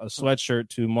a sweatshirt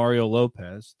to Mario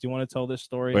Lopez. Do you want to tell this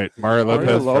story? Wait, Mario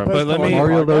Mario Lopez. Lopez But let me-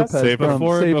 Mario Lopez Save from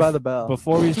before- Saved by bef- the Bell.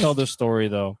 Before we tell this story,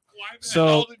 though, Why the So-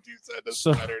 hell did you send us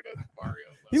so- better than Mario?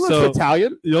 He looks So-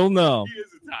 Italian. you'll know. He is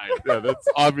Italian. Yeah, that's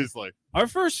obviously. Our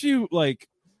first few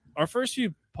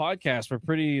podcasts were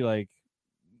pretty like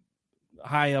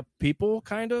high up people,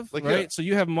 kind of, Like, right? yeah. So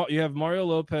you have Mario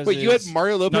Lopez. Wait, you had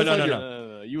Mario Lopez? No. on your-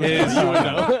 No. You His- would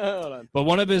know. Hold on. But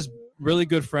one of his really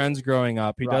good friends growing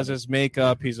up, he does Rodney. his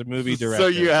makeup. He's a movie director. So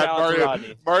you had Shout out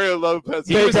to Mario Rodney. Lopez.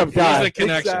 He was Makeup guy. he's a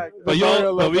connection. Exactly. But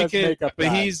Mario but we Lopez can. makeup But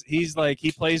guy. he's like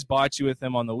he plays bocce with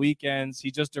him on the weekends. He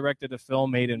just directed a film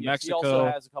made in Yes, he Mexico. also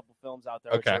has a couple films out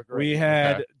there. which Okay. are great. We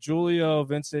had Julio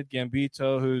Vincent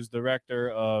Gambito, who's director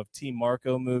of Team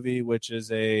Marco movie, which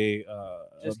is a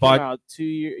just boc- came out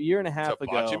year and a It's half a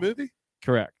ago. bocce movie?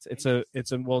 correct. It's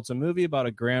a movie about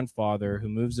a grandfather who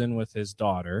moves in with his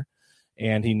daughter,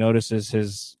 and he notices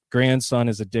his grandson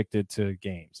is addicted to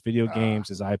games, video games,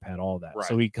 his iPad, all that. Right.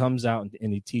 So he comes out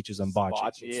and he teaches them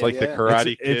bocce. It's like the Yeah.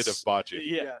 Karate Kid It's- of bocce.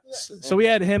 Yeah. So we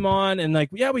had him on, and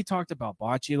we talked about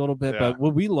bocce a little bit, Yeah. but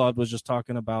what we loved was just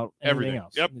talking about everything Everything.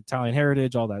 else, Yep. Italian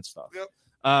heritage, all that stuff. Yep.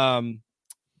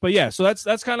 But yeah, so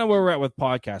that's kind of where we're at with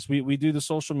podcasts. We do the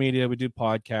social media, we do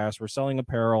podcasts, we're selling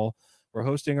apparel, we're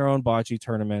hosting our own bocce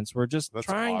tournaments. We're just That's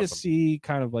trying to awesome. see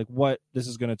kind of like what this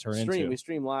is going to turn We into.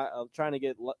 stream trying to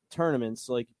get tournaments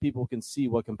so like people can see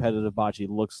what competitive bocce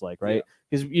looks like, right?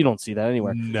 Because you don't see that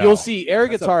anywhere. No. You'll see air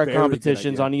That's a guitar very good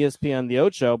competitions idea. on ESPN, the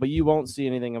Ocho, but you won't see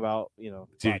anything about Dude,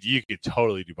 bocce. you could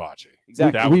totally do bocce.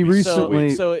 Exactly. That would We be recently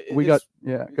so we got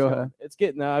go ahead. It's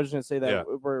getting. I was just gonna say that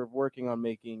Yeah. we're working on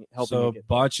helping. So make it.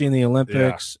 bocce in the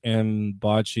Olympics and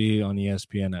bocce on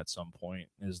ESPN at some point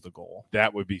is the goal.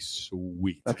 That would be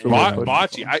sweet. That's what we're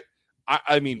Bocce.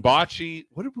 I mean bocce.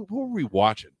 What were we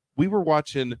watching? We were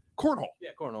watching cornhole. Yeah,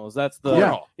 cornholes. That's the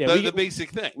Cornhole. Yeah, the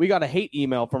basic thing. we got a hate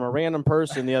email from a random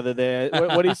person the other day.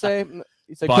 What did he say?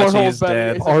 He said Bocce cornhole's is better.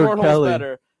 dead. He said R. cornhole's Kelly.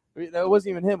 better. That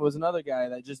wasn't even him. It was another guy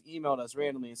that just emailed us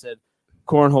randomly and said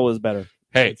cornhole is better.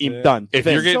 Hey, Done. if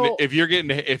you're Finished. getting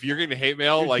if you're getting hate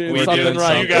mail You're like doing we something do,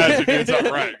 right. you guys are doing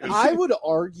something right. I would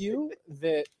argue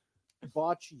that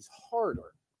bocce's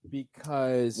harder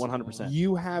because 100%.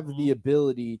 you have the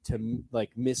ability to like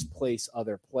misplace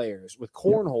other players. With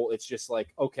cornhole, it's just like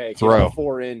okay, Throw. get all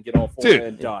 4 in, get all 4 Dude,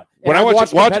 in, done. when And I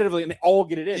watch- competitively, and they all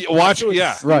get it in. Yeah, watch- So it's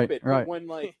yeah. Right, stupid. But right. when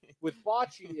like with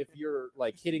bocce, if you're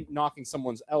like knocking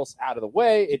someone else out of the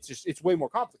way, it's way more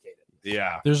complicated.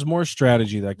 Yeah. There's more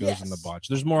strategy that goes in the Yes. bocce.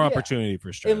 There's more Yeah. opportunity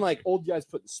for strategy. And like old guys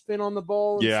putting spin on the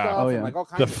ball and Yeah. stuff, Oh, and yeah. like all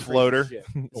kinds The of crazy floater. shit.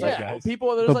 It's Yeah. like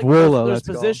people there's The like Vuelo, there's let's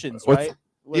go. positions, What's- right?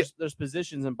 There's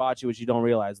positions in bocce which you don't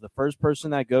realize. The first person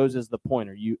that goes is the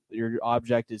pointer. Your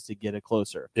object is to get it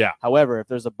closer. Yeah. However, if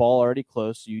there's a ball already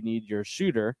close, you need your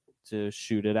shooter to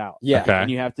shoot it out. Yeah. Okay. And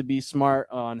you have to be smart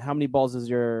on how many balls does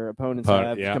your opponents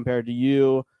have Yeah. compared to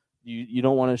you. You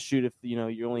don't want to shoot if you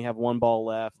only have one ball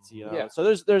left. Yeah. So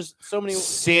there's so many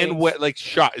things. Like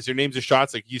shot. Is there names of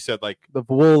shots? Like you said, like The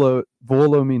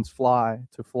volo means to fly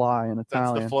in that's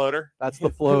Italian. the floater. That's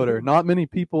the floater. Not many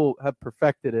people have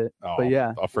perfected it, Oh, but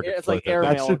yeah. I'll freaking It's like float that. That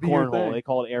airmail should and be your cornhole. thing. They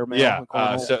call it airmail. Yeah. and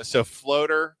cornhole. So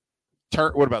floater.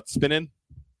 Turn. What about spinning?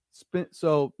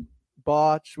 So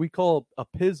botch, we call a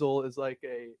pizzle is like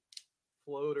a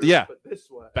floater, Yeah. but this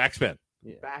way. Backspin.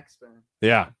 Backspin.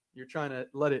 Yeah. You're trying to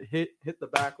let it hit the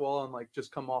back wall and like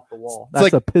just come off the wall. It's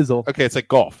That's like- a pizzle. Okay, it's like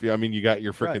golf. Yeah, I mean, you got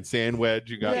your freaking Right. sand wedge.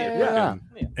 You got your Yeah.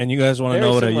 freaking And you guys want to Very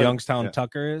know what a similar. Youngstown Yeah.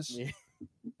 Tucker is? Yeah.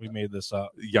 We made this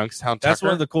up. Youngstown Tucker. That's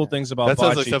one of the cool things about That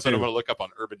sounds like bocce, something I'm too. going to look up on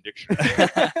Urban Dictionary.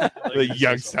 The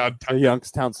Youngstown Tucker. The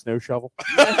Youngstown snow shovel.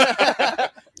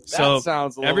 So That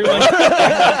sounds a little everyone-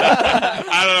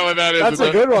 I don't know what that is. That's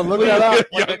a good one. Look that up.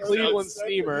 Like the Youngstown- Cleveland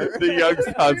steamer. The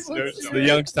Youngstown snow It's shovel. the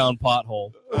Youngstown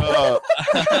pothole.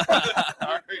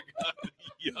 Sorry,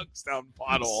 Youngstown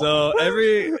pothole. So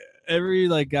every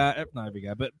like guy, not every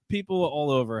guy, but people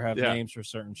all over have Yeah. names for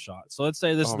certain shots. So let's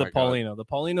say this Oh is the my God. Paulino. The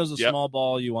Paulino's a Yep. small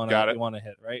ball you want Got it. to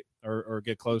hit, right? Or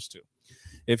get close to.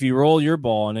 If you roll your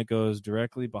ball and it goes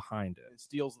directly behind it It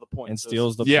steals the point. and So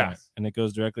steals the Yeah. point and it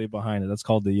goes directly behind it, that's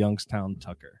called the Youngstown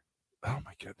Tucker. Oh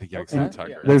my God, the Youngstown Okay. Tucker.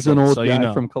 Yeah. There's an old So you guy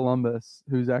know. from Columbus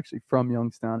who's actually from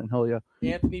Youngstown, and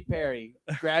Anthony Perry,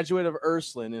 graduate of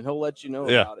Ursuline, and he'll let you know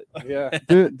Yeah. about it. Yeah.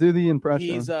 do the impression.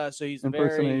 He's so he's very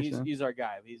Impersonation. he's our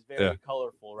guy. He's very Yeah.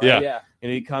 colorful, right? Yeah. Yeah.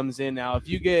 And he comes in now. If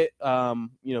you get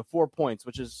 4 points,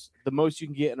 which is the most you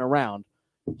can get in a round,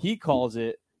 he calls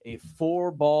it a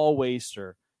 4-ball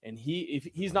waster. And if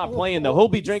he's not playing though, he'll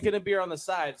be drinking a beer on the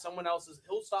side.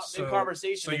 He'll stop mid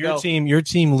conversation. So and your go, your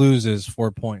team loses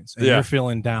 4 points and Yeah. you're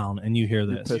feeling down and you hear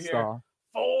You're this. pissed hear- off.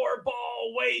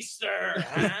 4-ball waster.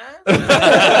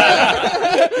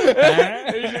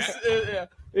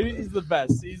 He's the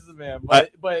best. He's the man.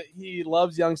 But he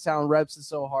loves Youngstown, reps it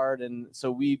so hard, and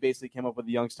so we basically came up with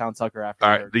the Youngstown Tucker after.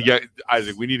 All right,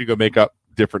 Isaac, we need to go make up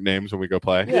different names when we go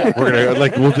play. Yeah. We're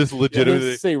gonna we'll just Legitimately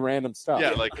legitimately, say random stuff.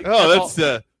 yeah, like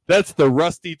that's the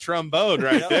rusty trombone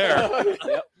right there.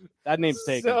 Yep. That name's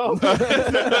taken. So-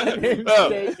 That name's Oh,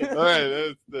 taken. all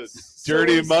right, that's the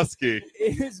dirty musky.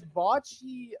 Is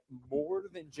bocce more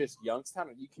than just Youngstown?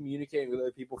 Are you communicating with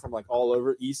other people from like all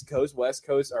over East Coast, West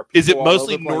Coast? Are Is it people all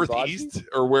mostly over playing bocce? northeast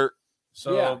or where?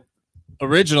 So Yeah.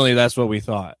 originally that's what we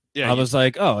thought. Yeah, I was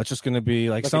like, oh, it's just going to be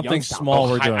like Like a something Youngstown. small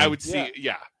we're doing. I would see.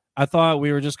 Yeah, I thought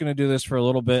we were just going to do this for a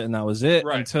little bit and that was it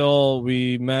Right. until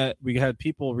we had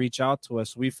people reach out to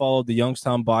us. We followed the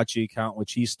Youngstown Bocce account,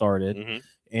 which he started, Mhm.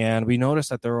 and we noticed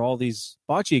that there are all these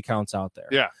bocce accounts out there.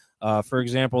 Yeah. For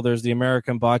example, there's the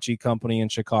American Bocce Company in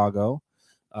Chicago.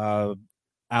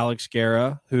 Alex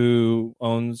Guerra, who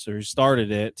owns or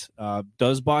started it,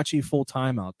 does bocce full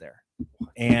time out there.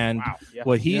 And Wow. Yeah.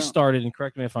 what he Yeah. started, and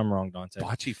correct me if I'm wrong, Dante.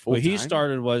 Bocce full What he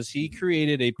started was he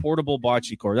created a portable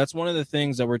bocce court. That's one of the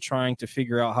things that we're trying to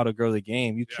figure out how to grow the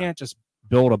game. You Yeah. can't just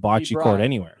build a bocce brought- court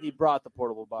anywhere. He brought the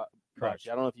portable Correct.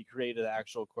 bocce. I don't know if he created the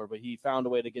actual court, but he found a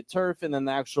way to get turf and then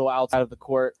the actual outside of the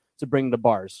court to bring the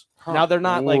bars. Now they're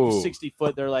not like Ooh. 60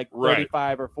 foot; they're like Right.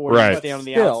 35 or 40 Right. foot down on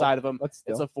the Still. outside of them. But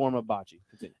still. It's a form of bocce.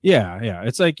 Continue. Yeah.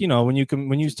 It's like, when you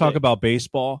It's talk big. about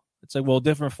baseball, it's like, well, a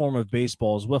different form of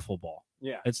baseball is wiffle ball.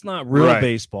 Yeah. It's not real Right.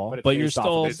 baseball, But it's but you're based off of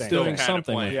still the same doing kind of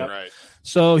something with playing, it. right?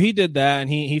 So he did that, and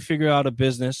he figured out a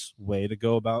business way to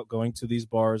go about going to these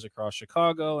bars across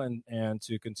Chicago and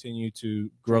to continue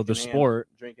to grow the Drink in hand. sport.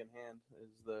 Drink in hand is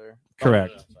their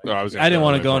Correct. No, I didn't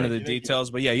want to go into the. the details,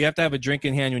 but yeah, you have to have a drink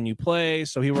in hand when you play.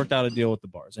 So he worked out a deal with the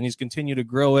bars, and he's continued to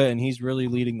grow it, and he's really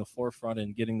leading the forefront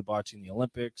in getting the bocce in the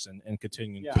Olympics and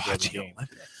continuing to grow the game.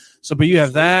 So, but you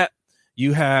have that.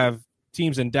 You have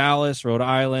teams in Dallas, Rhode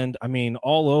Island, I mean,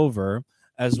 all over,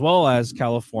 as well as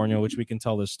California, which we can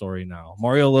tell this story now.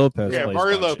 Mario Lopez. Yeah, plays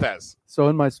Mario bocce. Lopez. So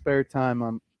in my spare time,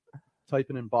 I'm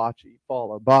typing in bocce,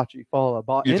 follow, bocce. You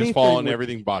just anything fall on with-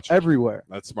 everything bocce. everywhere.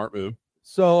 That's a smart move.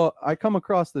 So I come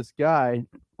across this guy,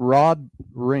 Rod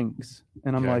Rinks,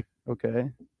 and I'm Okay. like, okay,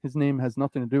 his name has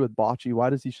nothing to do with bocce. Why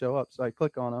does he show up? So I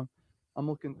click on him. I'm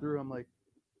looking through. I'm like,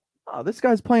 oh, this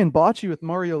guy's playing bocce with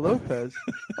Mario Lopez.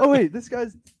 Oh wait, this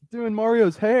guy's doing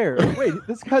Mario's hair. Wait,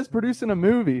 this guy's producing a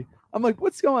movie. I'm like,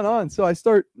 what's going on? So I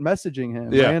start messaging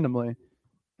him Yeah. randomly,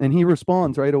 and he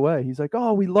responds right away. He's like,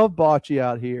 oh, we love bocce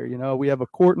out here. We have a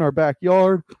court in our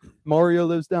backyard. Mario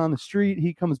lives down the street.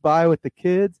 He comes by with the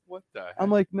kids. What the? Heck?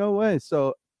 I'm like, no way.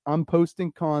 So I'm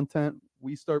posting content.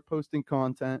 We start posting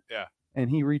content. Yeah. And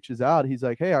he reaches out. He's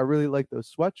like, hey, I really like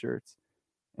those sweatshirts.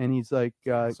 And he's like,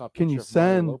 I saw a can you picture of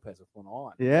Mario send? Lopez with one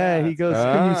on? Yeah, he goes,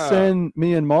 Ah. can you send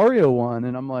me and Mario one?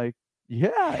 And I'm like, yeah.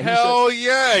 He's like, Hell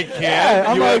yeah, I can. yeah.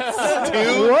 I'm You like, want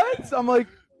two? what? I'm like,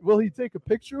 will he take a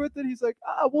picture with it? He's like,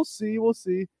 we'll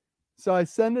see. So I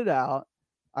send it out.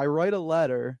 I write a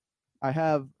letter. I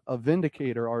have a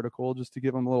Vindicator article just to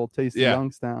give him a little taste Yeah. of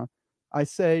Youngstown. I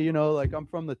say, like I'm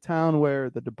from the town where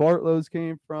the DeBartlows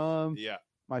came from. Yeah.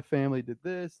 my family did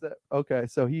this, that. Okay,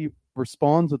 so he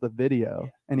responds with a video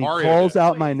and he Mario calls did.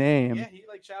 out my name. Yeah, he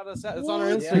like shouted us out. It's on our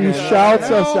He Instagram. shouts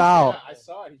us out. Yeah, I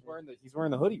saw it. He's wearing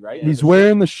the hoodie, right? He's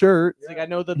wearing the shirt. It's like, I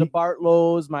know the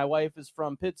DeBartlows. My wife is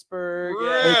from Pittsburgh.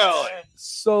 Really?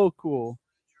 So cool.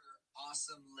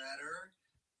 Awesome letter.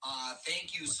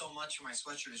 Thank you so much for my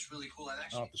sweatshirt. It's really cool. I've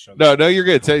actually No, you're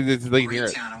good. Say they can hear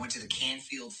it. Town. I went to the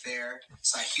Canfield Fair.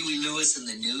 Saw Huey Lewis in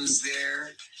the news there.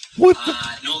 What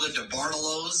Know the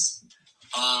DeBartlows,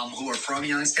 who are from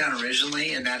Youngstown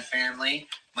originally, in that family.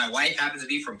 My wife happens to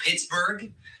be from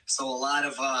Pittsburgh, so a lot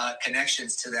of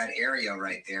connections to that area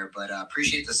right there. But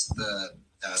appreciate the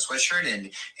sweatshirt,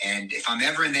 and if I'm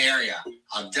ever in the area,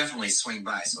 I'll definitely swing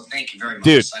by. So thank you very much.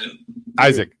 Dude. Salute.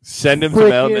 Isaac, send him some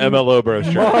Freaking MLO Bros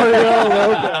shirt.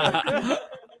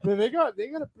 Man, they got a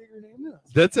bigger name than us.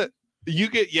 That's it. You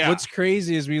get What's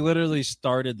crazy is we literally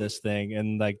started this thing,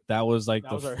 and like that was like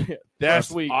That was our, that's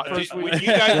first week. when you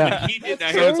guys when he did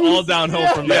that. so it's all downhill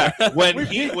from there. When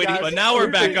he But now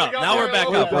we're back up. Now we're back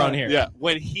up. We're on here. Yeah,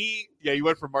 when he you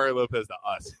went from Mario Lopez to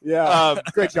us. Yeah.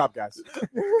 Great job, guys.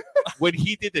 When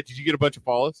he did that, did you get a bunch of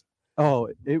follows? Oh,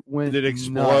 it went. Did it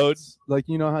explode? Nuts. Like,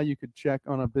 you know how you could check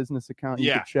on a business account, you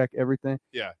Yeah. could check everything.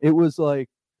 Yeah. It was like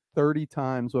 30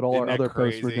 times what all Isn't our that other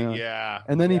posts were crazy? doing. Yeah.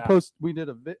 And then Yeah. we did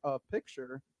a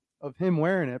picture of him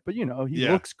wearing it, but he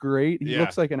Yeah. looks great. He Yeah.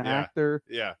 looks like an Yeah. actor,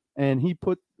 Yeah. and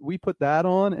we put that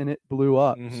on, and it blew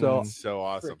up. Mhm. So So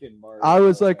awesome. I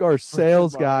was like our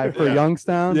sales guy for Yeah.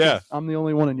 Youngstown. Yeah. I'm the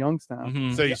only one in Youngstown.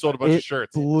 Mhm. So you sold a bunch of It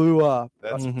shirts. blew up.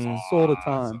 That's Mhm. Sold a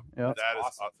awesome. ton. Yeah. That is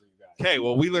awesome. Okay,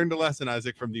 well, we learned a lesson,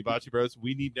 Isaac, from the Bocce Bros.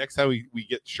 We need next time we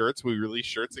get shirts, we release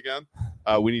shirts again.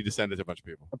 We need to send it to a bunch of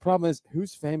people. The problem is,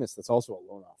 who's famous that's also a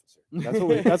loan officer?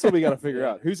 That's what we got to figure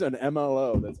out. Who's an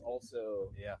MLO that's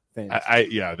also famous? That's.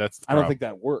 The I don't problem. think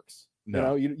that works.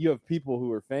 No. You have people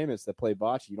who are famous that play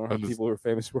bocce. You don't have I'm just- people who are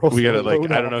famous who are also we gotta like.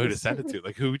 loan I don't know who to officers. send it to.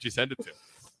 Like, who would you send it to?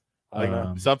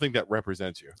 Like something that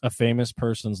represents you. A famous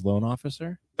person's loan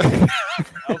officer.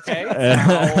 Okay.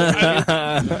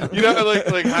 You know,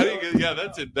 like how do you get? Yeah,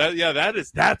 that's it.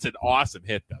 That's an awesome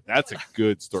hit. Though. That's a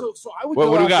good story. So I would What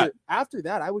go do we after, got? after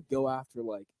that. I would go after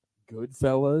like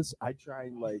Goodfellas. I try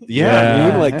and like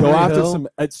Yeah. like go Henry after Hill. some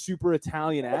super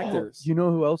Italian actors. You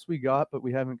know who else we got, but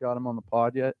we haven't got him on the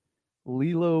pod yet?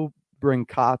 Lilo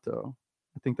Brancato.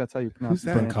 I think that's how you pronounce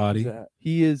Who's his that? name. Brancati.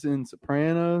 He is in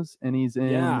Sopranos, and he's in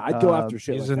Yeah, I'd go after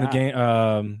shit. He's like in the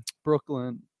that. game.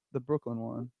 Brooklyn, the Brooklyn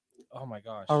one. Oh my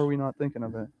gosh. How are we not thinking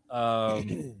of it?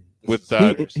 With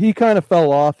He kind of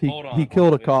fell off. Hold on, He hold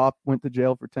killed a on. cop, went to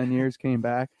jail for 10 years, came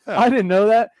back. Yeah. I didn't know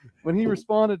that. When he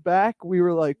responded back, we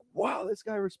were like, "Wow, this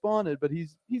guy responded," but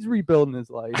he's rebuilding his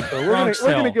life. So we're Bronx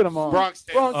gonna Tale. get him on. Bronx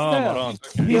Tale. Bronx Oh, Tale.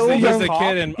 Bronx. He's He's the the young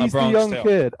kid in a He's the Bronx young Tale.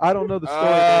 kid. I don't know the story.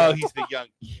 Oh, he's the young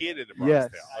kid in the Bronx Yes.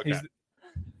 Tale. Okay.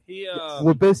 He's He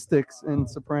Wabistics in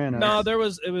Sopranos. no,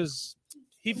 it was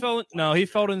he fell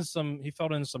in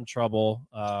some trouble.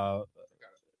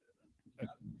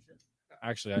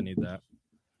 Actually, I need that.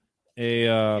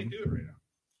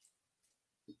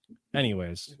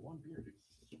 Anyways,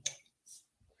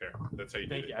 Here, that's how you do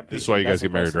Thank it. you. I This is why you guys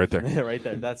get married right there. Yeah, right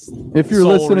there. That's If you're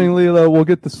Soul listening, Lilo, we'll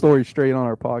get the story straight on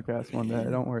our podcast one day.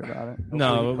 Don't worry about it.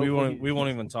 no, we hopefully- won't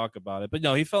even talk about it. But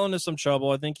no, he fell into some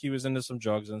trouble. I think he was into some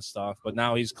drugs and stuff. But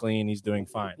now he's clean. He's doing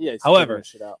fine. Yeah. he's However, figuring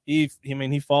shit out.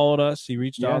 he followed us. He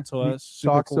reached Yeah, out to he us.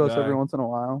 Super Talks cool to us guy. every once in a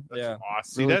while. That's Yeah.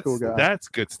 awesome. See, Really cool guy. that's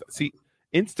good stuff. See,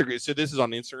 Instagram. So this is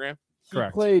on Instagram.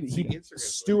 Correct. See, Instagram's what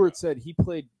Stewart said he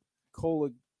played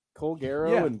Colgaro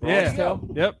Yeah. and Bronx Tale.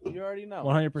 Yep. you already know.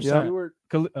 100%. Stewart,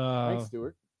 thanks, Uh,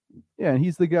 Stewart. Yeah, and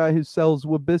he's the guy who sells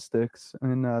Wabistics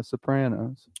in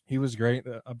Sopranos. he was great.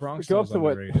 Bronx Go Tale up was to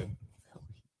what- underrated.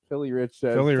 Philly Rich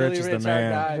said. Philly Rich is the Rich, our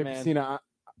man. guy, Hey, man. Christina,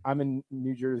 I'm in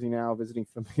New Jersey now visiting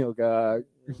familial. Got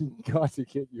to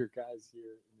get your guys here.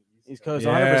 in the East East Coast,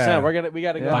 Yeah. 100%. We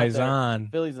gotta go. Yeah. out there.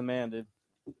 Paisan. Philly's the man, dude.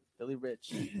 Philly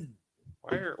Rich.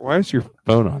 Why is your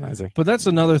phone on, Isaac? But that's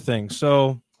another thing.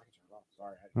 So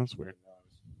Sorry, That's weird.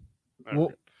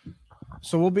 Well,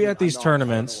 we'll be at these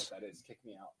tournaments. That is. Kick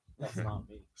me out. That's not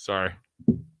me. Sorry.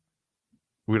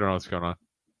 We don't know what's going on.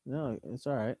 No, it's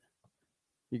all right.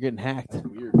 You're getting hacked.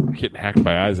 Weird. We're getting hacked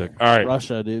by Isaac. All right.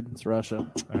 Russia, dude. It's Russia.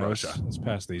 All right, let's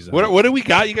pass these out. What do we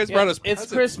got? You guys brought us. It's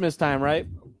presents. Christmas time, right?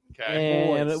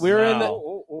 Okay. And Boys. we're in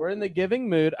No. we're in the giving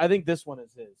mood. I think this one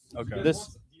is his. Okay. This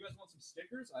Do you guys want some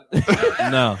stickers?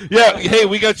 No. Yeah. Hey,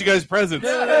 we got you guys presents.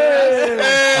 Hey!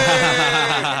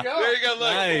 Hey! There you go. Look.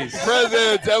 Nice.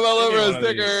 Presents. MLO Give me Bros one of these.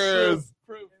 stickers.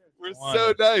 We're One.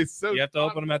 so nice. So You have to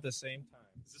open them at the same time.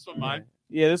 Is this one mine?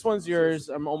 Yeah, this one's yours.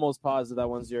 I'm almost positive that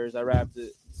one's yours. I wrapped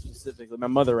it specifically. My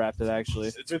mother wrapped it actually.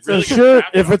 It's It's really a good shirt.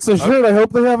 wrapping. If it's a shirt, I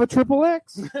hope they have a triple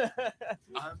X.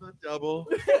 I'm a double.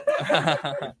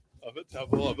 I'm a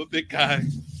double. I'm a big guy.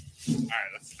 All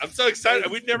right, I'm so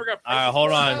excited. We never got. All right,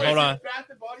 hold on. Bath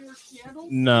and Body Works candles?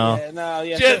 No. Yeah, no,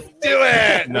 yeah. Just do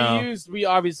it. No. We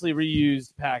obviously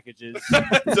reused packages Sorry.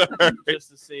 just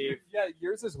to save. Yeah,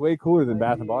 yours is way cooler than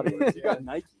Bath and Body Works. You got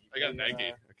Nike. I got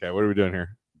Nike. Okay, what are we doing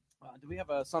here? Do we have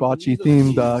a something? Bocce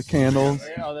themed candles.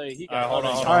 Oh, there, he Hold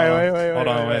on. All right, wait. Hold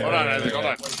on, wait. Hold on, Isaac. Hold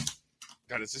on.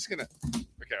 God, is this gonna? Okay,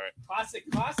 wait. Classic.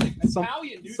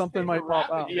 Italian something might pop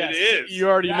out. Yes, It is. You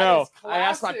already That know. is I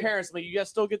asked my classic. parents, like, you guys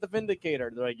still get the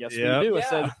Vindicator? They're like, yes, Yep. we do. I Yeah.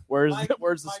 said, where's the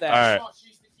All stash? right. She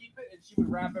used to keep it, and she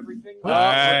would wrap everything. All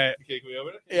right. Okay, can we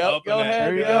open it? Yep, Open go it. ahead.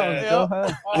 There you yeah, go. yep. Go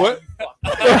ahead. Oh, What?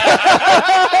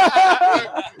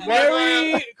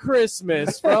 Merry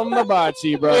Christmas from the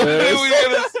Bocce Brothers. we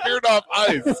get a smeared off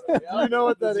ice. You know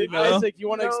what that is? Isaac, you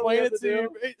want to You know what explain we it have to to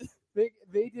you?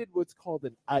 They did what's called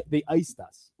they iced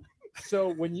us. So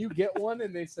when you get one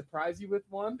and they surprise you with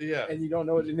one, Yeah. and you don't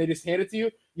know it, and they just hand it to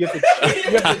you, you have to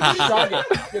chug it.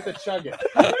 You have to chug it.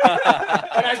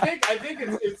 And I think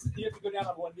it's you have to go down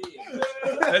on one knee.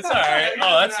 That's all right.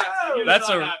 Oh,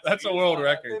 that's a world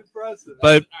record. Impressive.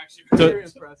 But Very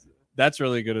impressive. that's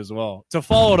really good as well. To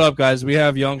follow it up, guys, we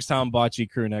have Youngstown Bocce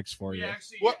Crew next for you.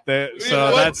 What?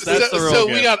 So that's the real So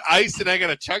gift. we got ice, and I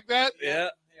gotta chug that. Yeah.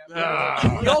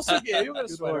 You also get a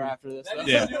sweater after this. though.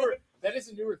 Yeah. That is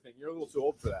a newer thing. You're a little too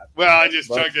old for that. Well, I just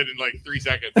chugged it in like 3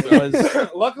 seconds.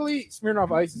 Luckily,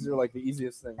 Smirnoff ices are like the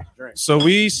easiest thing to drink. So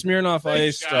we Smirnoff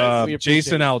Thanks, iced guys. We appreciate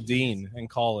Jason it. Aldean in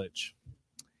college.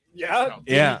 Yeah.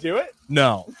 Yeah. Did you do it?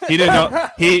 No, he didn't know.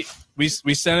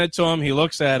 We sent it to him. He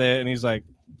looks at it and he's like,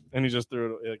 and he just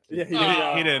threw it. Like,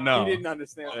 Yeah, he didn't know. He didn't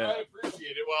understand. I appreciate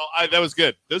it. Well, that was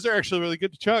good. Those are actually really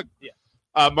good to chug.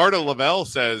 Yeah. Marta Lavelle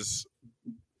says,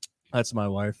 That's my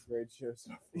wife. Great show.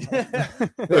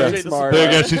 Thanks, Marta.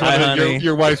 there you go. She's Hi, one of honey.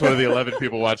 your wife's one of the 11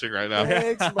 people watching right now.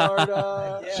 Thanks,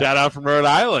 Marta. Shout out from Rhode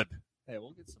Island. Hey,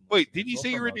 we'll get some. Wait, did you say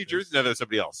you were in New Jersey? No, that's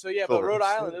somebody else. So yeah, Cool. but Rhode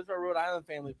Island, this is our Rhode Island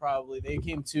family probably. They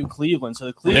came to Cleveland. So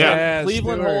the Cleveland Yeah,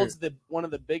 Cleveland Stuart. holds one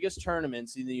of the biggest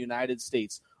tournaments in the United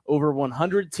States. Over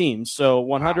 100 teams. So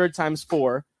 100 times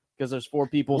 4 because there's 4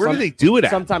 people. Where do they do it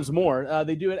at? Sometimes more.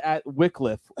 They do it at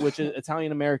Wycliffe, which is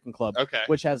Italian American Club, Okay.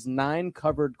 which has 9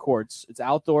 covered courts. It's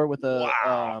outdoor with a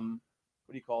Wow.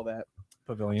 what do you call that?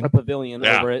 Pavilion. A pavilion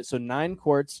Yeah. over it. So 9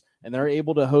 courts, and they're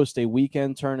able to host a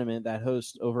weekend tournament that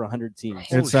hosts over 100 teams.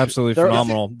 It's absolutely There-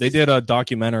 phenomenal. They did a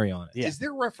documentary on it. Yeah. Is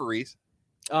there referees?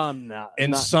 Not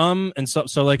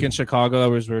So like in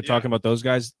Chicago, as we were Yeah. talking about those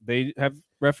guys, they have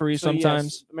referees So, yes,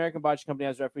 sometimes. American Bocce Company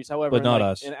has referees. However, But not in,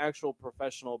 us. In actual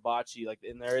professional bocce,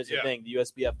 and there is a Yeah. thing, the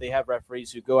USBF, they have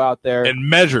referees who go out there. And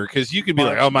measure, because you can be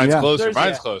like, oh, mine's Yeah. closer, There's-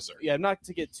 mine's yeah. closer. Yeah, not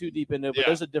to get too deep into it, but Yeah.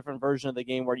 there's a different version of the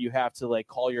game where you have to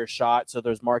call your shot. So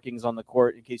there's markings on the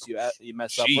court in case you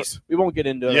mess up. Jeez. We won't get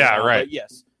into it. Yeah, now, right. But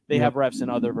yes, they have refs in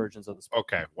other versions of the sport.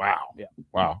 Okay. Wow. Yeah.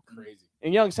 Wow. Crazy.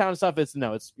 In Youngstown stuff, it's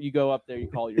you go up there, you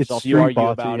call it It's yourself, you street argue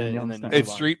bocce about in it, and then Youngstown. you It's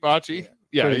move on. street bocce?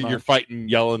 Yeah, Pretty you're much. fighting,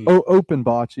 yelling. Open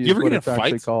bocce You is ever what get in it's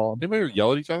actually fights? called. Anybody ever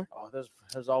yell at each other? Oh,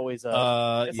 there's always it's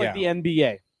Yeah. like the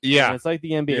NBA. Yeah. It's like the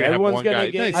You're NBA. gonna have Everyone's one gonna guy-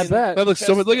 get. Nice. I bet. That looks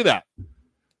so much. Look at that.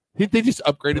 They just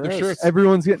upgraded their Gross. shirts.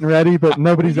 Everyone's getting ready, but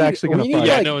nobody's actually going to we fight. need,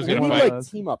 Yeah, like, no one's we gonna need, fight. like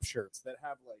team up shirts that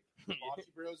have like Bocce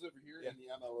Bros over here and the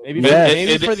MLO. Maybe, Yeah.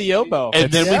 maybe And- for the Opo. And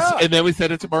then Yeah. we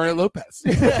sent it to Mario Lopez.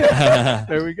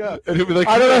 There we go. And he'll be like,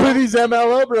 I don't know who these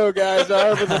MLO bro guys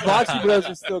are, but the Bocce Bros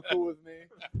are still cool with me.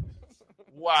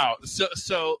 wow.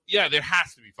 So yeah, there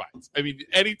has to be fights. I mean,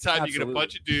 anytime you get a Absolutely.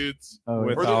 bunch of dudes Oh,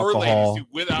 With or alcohol. ladies too,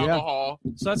 with alcohol,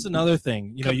 So that's another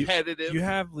thing. You competitive.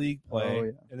 have league play, Oh,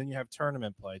 yeah. and then you have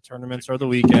tournament play. Tournaments are the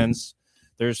weekends.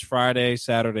 There's Friday,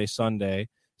 Saturday, Sunday.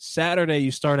 Saturday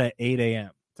you start at 8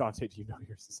 a.m. Dante, do you know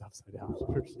yours is upside down?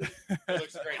 It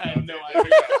looks great. I have no There idea.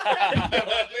 you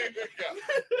go.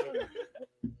 That's great.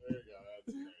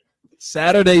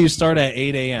 Saturday you start at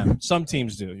 8 a.m. Some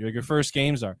teams do. Your first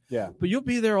games are. Yeah. But you'll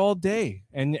be there all day,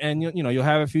 and you'll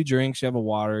have a few drinks. You have a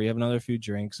water. You have another few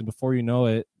drinks, and before you know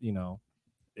it,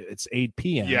 it's 8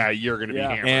 p.m. Yeah, you're gonna be Yeah.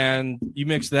 hammered. And you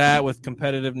mix that with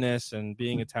competitiveness and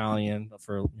being Italian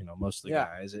for most of the Yeah.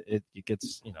 guys, it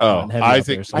gets Oh, heavy I out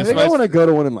think- there. So I This think was- I want to go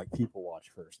to one and like people watch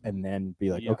first, and then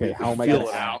be like, Yeah. okay, how am I Feel going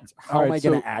it to out. act? How am Alright, I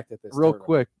going so to act at this? Real tournament?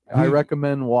 quick, I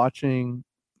recommend watching.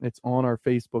 It's on our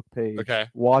Facebook page. Okay.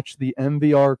 Watch the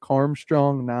MVR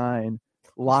Carmstrong 9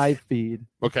 live feed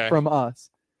Okay. from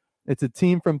us. It's a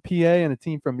team from PA and a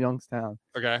team from Youngstown,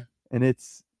 Okay. and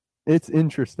it's It's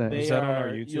interesting. They Is that on our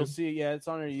are- YouTube? You'll see. Yeah, it's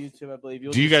on our YouTube, I believe.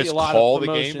 You'll Do you just guys see a lot call of the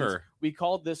game, promotions. or We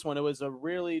called this one? It was a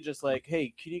really just like,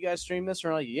 hey, can you guys stream this?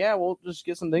 Or like, yeah, we'll just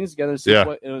get some things together. And see Yeah.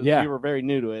 what, it was, Yeah. we were very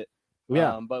new to it.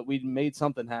 Yeah. But we made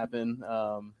something happen.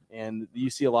 And you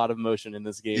see a lot of emotion in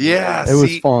this game. Yeah, It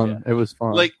was see, fun. It was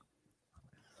fun. like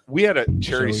we had a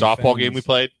charity Joey softball game fans. we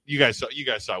played. You guys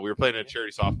saw. We were playing a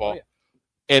charity softball, Oh, yeah.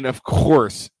 and of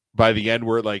course, by the end,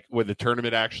 we're like, when the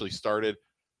tournament actually started,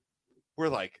 we're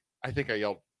like, I think I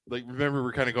yelled. Like, remember,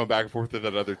 we're kind of going back and forth with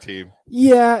that other team.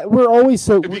 Yeah, we're always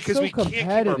so Because we're we so can't keep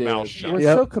our competitive. mouths shut. We're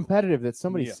Yep. so competitive that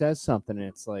somebody Yeah. says something and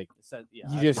it's like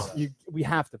we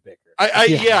have to bicker.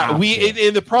 You have to.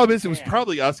 And the problem is, it was Can't-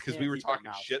 probably us because can't we were keep our talking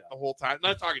mouth shit shut. the whole time.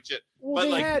 Not talking shit. Well, But,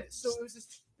 they like- had so it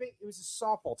was a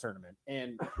softball tournament,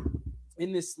 and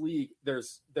in this league,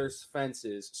 there's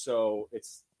fences, so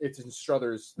it's in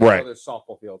Struthers Right.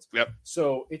 softball fields. Yep.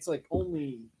 So it's like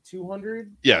only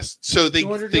 200, Yes. So they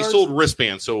 200 they yards? sold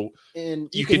wristbands, so and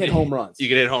You you can could- hit home runs. you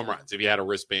could hit home runs. If you had a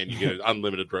wristband, you get an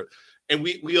unlimited. And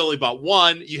we only bought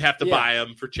one. You have to Yeah. buy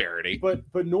them for charity. But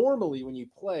normally when you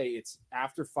play, it's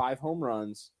after 5 home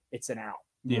runs, it's an out.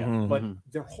 Yeah. Mhm. But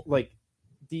they're like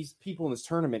these people in this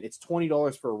tournament, it's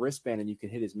 $20 for a wristband, and you can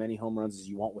hit as many home runs as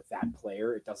you want with that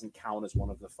player. It doesn't count as one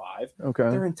of the 5. okay.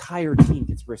 Their entire team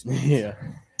gets wristbands. Yeah.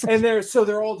 And they're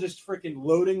all just freaking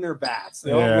loading their bats.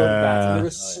 They all load bats. And they're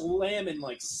just slamming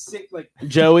like sick, like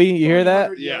Joey, you hear that?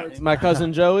 300 Yeah. yards. My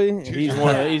cousin Joey. He's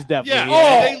one. He's definitely.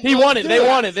 Yeah. He won it. They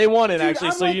won it. They won it. Dude, Actually,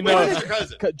 I'm so like, you wait, know, That's your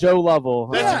cousin. Joe Lovell.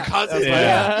 That's your cousin.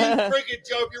 Yeah. You freaking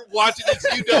Joe, if you're watching this,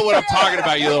 you know what I'm talking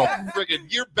about. You little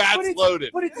freaking, your bat's loaded.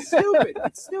 But it's stupid.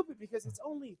 It's stupid because it's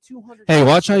only 200. Hey, yards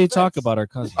watch to how the you talk fence. about our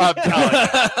cousin. I'm telling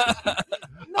you.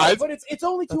 No, but it's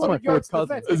only That's my 200 yards to the fourth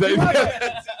fence.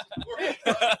 cousin.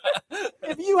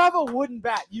 If you have a wooden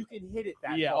bat, you can hit it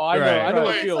that Yeah, far. I know. Right. I know But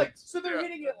what it's feel. like, so they're Yeah.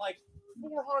 hitting it like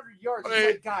 400 yards. Right.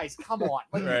 It's like, guys, come on.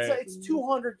 Like, Right. it's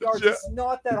 200 yards. Yeah. It's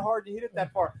not that hard to hit it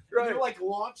that far. Right. They're like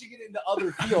launching it into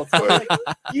other fields. So like,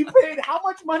 you paid, how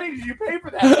much money did you pay for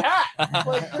that bat?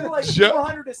 Like, they're like Joe-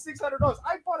 $400 to $600.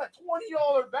 I bought a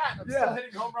 $20 bat. I'm still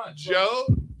hitting home runs. Joe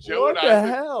What and the I.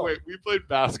 hell? Wait, we played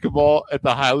basketball at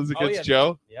the Highlands against yeah.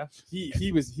 Joe,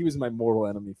 He was my mortal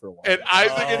enemy for a while. and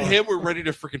Isaac and him were ready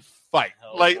to freaking fight,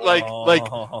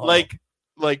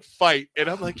 like fight. And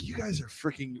I'm like, you guys are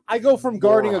freaking. I go from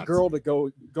guarding a morons. girl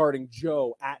to guarding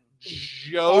Joe at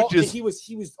Joe just he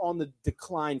was on the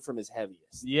decline from his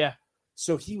heaviest. Yeah.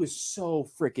 So he was so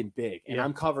freaking big, and Yeah.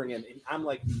 I'm covering him, and I'm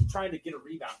like trying to get a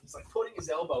rebound. He's like putting his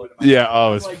elbow into my yeah. Oh,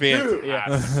 I'm it's like, fantastic. dude,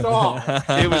 Yeah. stop.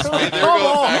 It was. Come They were going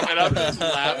on. back, and I'm just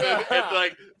laughing. Yeah. And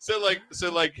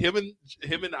like him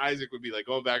and Isaac would be like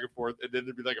going back and forth, and then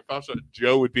there'd be like a foul shot.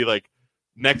 Joe would be like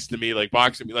next to me, like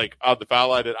boxing me, like on the foul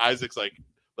line, and Isaac's like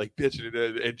bitching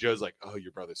it, and Joe's like, "Oh,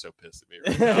 your brother's so pissed at me."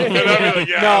 Right now. And I'm like,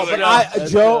 yeah, No, I was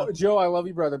but like, Joe, I love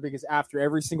you, brother, because after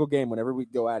every single game, whenever we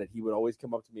go at it, he would always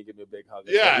come up to me and give me a big hug.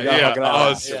 Yeah, You gotta yeah. hug it out. Oh,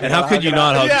 it's- Yeah, And how could you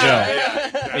not hug Yeah, Joe? yeah,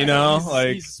 exactly. You know, He's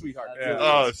like a sweetheart. Yeah.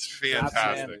 Oh, it's fantastic.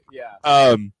 Absolutely.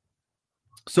 Yeah.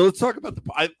 So let's talk about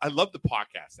I love the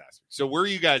podcast aspect. So where are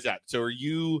you guys at? So are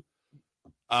you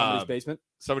Somebody's basement.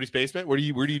 somebody's basement? Where do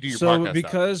you do your so podcast? at?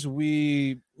 because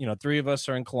we, 3 of us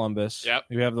are in Columbus. Yep.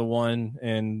 We have the one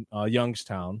in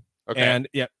Youngstown. Okay. And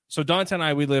yeah, so Dante and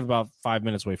I, we live about 5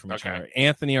 minutes away from each Okay. other.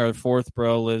 Anthony, our fourth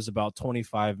bro, lives about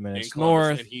 25 In minutes Columbus,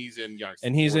 north, and he's in Youngstown.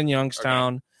 and he's in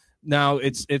Youngstown. Now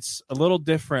it's a little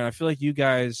different. I feel like you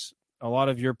guys, a lot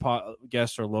of your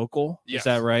guests are local. Yes. Is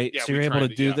that right? Yeah, so we you're able try to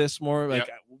to- do yeah. this more. Like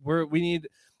we need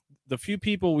the few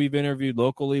people we've interviewed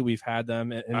locally. We've had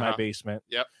them in my Uh-huh. basement.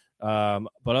 Yep.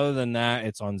 But other than that,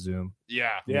 it's on Zoom. Yeah.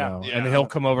 you Yeah. know, Yeah. and he'll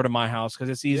come over to my house because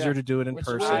it's easier Yeah. to do it in Which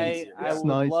is person. right. I It's would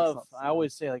nice. It's love. not- I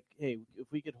always say like, hey,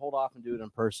 if we could hold off and do it in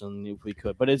person, if we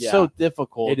could, but it's Yeah. so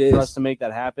difficult It for is. us to make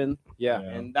that happen, Yeah.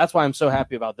 and that's why I'm so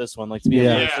happy about this one. Like to be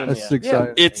Yeah, in person. that's yeah.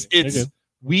 exciting. It's You're good.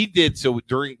 we did so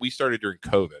we started during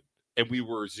COVID, and we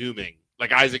were Zooming.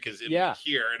 Like Isaac is in Yeah.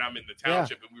 here, and I'm in the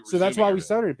township, and we were. So that's Zooming why we everything.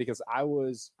 started it, because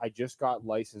I just got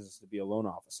licensed to be a loan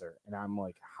officer, and I'm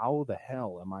like, how the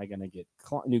hell am I going to get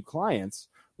new clients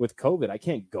with COVID? I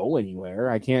can't go anywhere.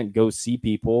 I can't go see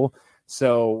people.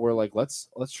 So we're like, let's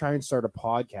try and start a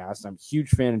podcast. I'm a huge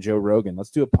fan of Joe Rogan. Let's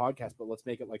do a podcast, but let's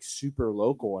make it like super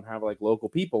local and have like local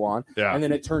people on. Yeah. And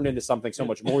then it turned into something so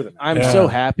much more than that. I'm Yeah. so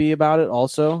happy about it.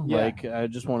 Also, Yeah. like I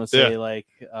just want to say, like,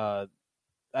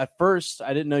 at first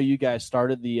I didn't know you guys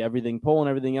started the Everything Poll and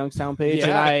Everything Youngstown page, and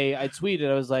Yeah. I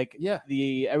tweeted, I was like,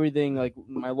 the Everything, like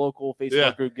my local Facebook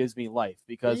Yeah. group gives me life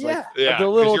because like Yeah, the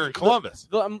little 'cause you're in Columbus.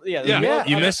 yeah, Yeah.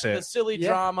 You miss it. the silly Yeah.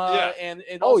 drama Yeah. and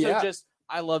Oh, also yeah. just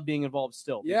I love being involved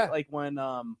still. Yeah. Like when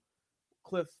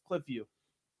Cliffview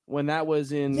when that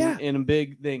was in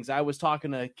big things. I was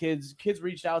talking to kids. Kids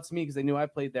reached out to me because they knew I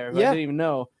played there. But I didn't even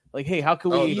know. Like, hey, how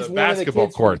can we? the He's one basketball of the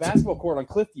kids from court. the basketball court on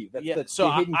Cliffview. That's So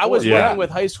the hidden I was court. working with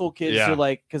high school kids Yeah. to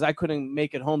like, because I couldn't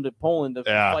make it home to Poland to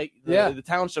fight the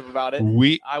township about it.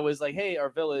 I was like, hey, our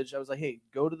village. I was like, hey,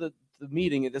 go to the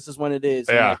meeting. And this is when it is.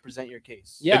 And like, present your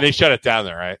case. Yeah. And they shut it down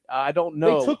there, right? I don't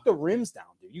know. They took the rims down,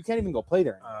 dude. You can't even go play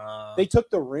there anymore. They took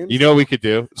the rims. You know what we could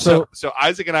do? So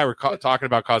Isaac and I were talking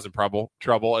about causing trouble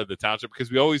in the township because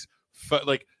we always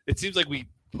like. It seems like we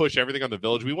push everything on the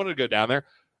village. We wanted to go down there.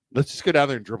 Let's just go down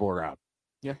there and dribble around.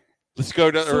 Yeah. Let's go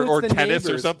to So or it's the tennis or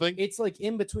neighbors. something. It's like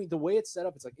in between the way it's set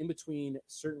up. It's like in between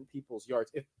certain people's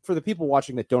yards. If for the people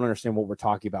watching that don't understand what we're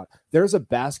talking about, there's a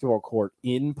basketball court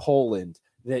in Poland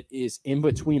that is in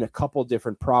between a couple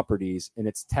different properties, and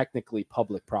it's technically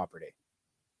public property.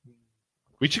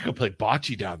 We should go play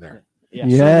bocce down there. Yeah.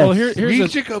 Yes. well, here's We the,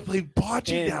 should go play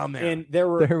bocce down there. And there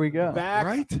were There we go. back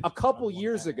Right? a couple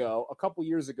years ago,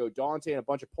 Dante and a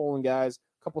bunch of Poland guys,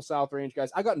 a couple South Range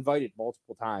guys. I got invited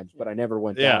multiple times, but I never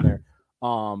went down there.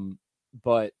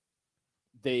 But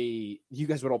you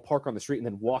guys would all park on the street and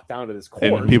then walk down to this court,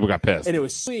 And people got pissed. and it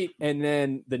was sweet. And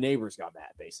then the neighbors got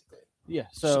mad, basically. Yeah.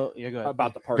 So go ahead.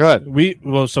 About the park. Go ahead.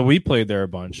 we played there a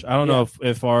bunch. I don't know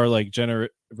if our like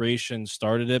generation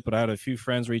started it, but I had a few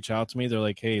friends reach out to me. They're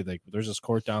like, hey, like there's this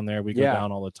court down there. We go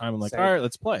down all the time. I'm like, Same. all right,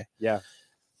 let's play. Yeah.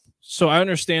 So I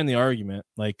understand the argument.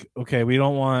 Like, okay, we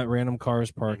don't want random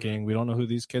cars parking. We don't know who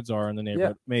these kids are in the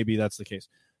neighborhood. Maybe that's the case.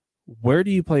 Where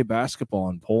do you play basketball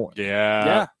in Poland?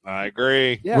 Yeah, I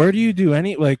agree. Yeah. Where do you do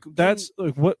any like that's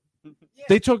like what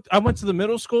they took? I went to the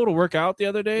middle school to work out the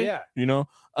other day. Yeah. You know,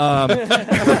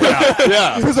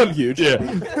 Yeah, Because I'm huge. I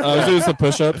was doing some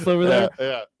push-ups over there.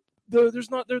 Yeah. There's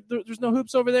no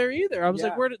hoops over there either. I was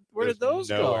like, where did There's those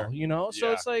nowhere. go? You know, so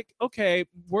Yeah. it's like, okay,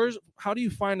 how do you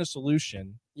find a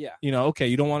solution? Yeah. You know, okay,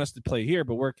 you don't want us to play here,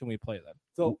 but where can we play then?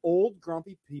 The old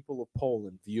grumpy people of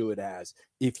Poland view it as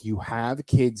if you have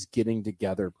kids getting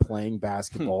together playing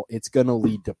basketball, it's going to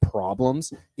lead to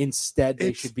problems. Instead,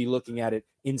 they should be looking at it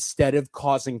instead of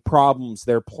causing problems,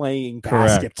 they're playing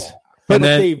basketball. But And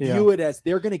then- they view it as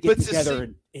they're going to get But it's the together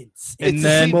same- And the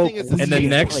then, same thing as the and the same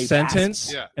next play sentence,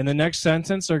 basketball. and the next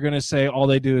sentence, are going to say all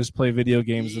they do is play video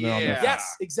games and they're on their Yeah. phone.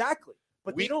 Yes, exactly.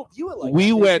 But We- they don't view it like We that.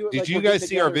 They went. view it Did like you we're getting guys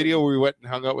see our together. video where we went and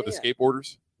hung out with the Yeah.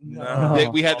 skateboarders?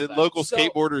 No. We had the local So-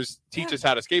 skateboarders teach us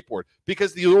how to skateboard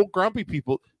because the old grumpy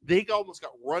people they almost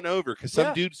got run over because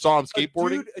some dude saw him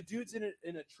skateboarding. A dude's in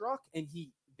a truck, and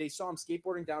they saw him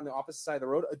skateboarding down the opposite side of the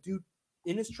road. A dude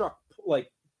in his truck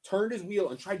like turned his wheel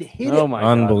and tried to hit Oh it. my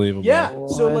God. Unbelievable. Yeah,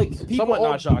 so What? like people, Somewhat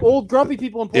not shocking. old grumpy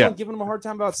people in Poland Yeah. giving them a hard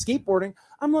time about skateboarding.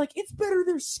 I'm like, it's better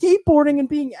they're skateboarding and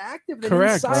being active than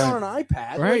Correct, inside right. on an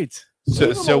iPad. Like, Right. So,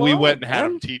 Leave 'em so we alone, went and had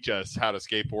man. them teach us how to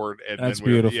skateboard, and That's then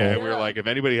we were, beautiful. yeah, we were Yeah. like, if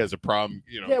anybody has a problem,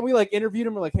 yeah, we like interviewed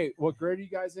him. We're like, hey, what grade are you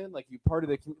guys in? Like, you part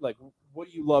of the like, what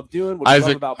do you love doing? What do you love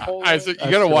Isaac, about Poland? Isaac, you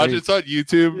That's gotta watch great. it. It's on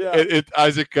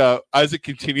YouTube. Yeah. Isaac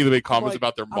continued to make comments like-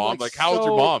 about their I'm mom. like, Like, how's your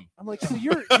so- mom? I'm like, so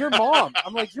your mom.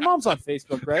 I'm like, your mom's on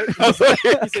Facebook, right? He's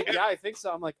like, yeah, I think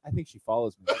so. I'm like, I think she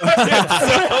follows me. So,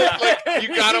 like,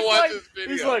 you gotta He's watch like- this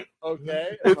video. He's like,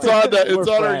 okay. I'm it's like, on the, we're it's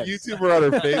on our friends. YouTube or on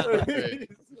our Facebook page.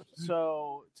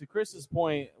 So to Chris's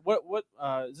point, what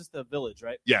is this the village,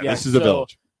 right? Yeah, Yeah, this is a so-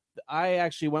 village. I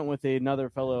actually went with another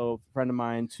fellow friend of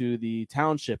mine to the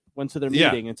township, went to their Yeah.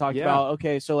 meeting and talked Yeah. about,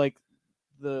 okay, so like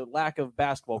the lack of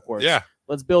basketball courts. Yeah.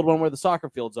 Let's build one where the soccer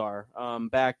fields are.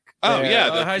 Back Oh there.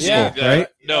 yeah, high school, right?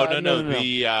 No, no, no, no.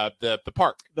 the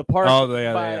park, the park. Oh,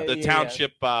 yeah, by- the yeah,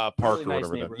 township park really or nice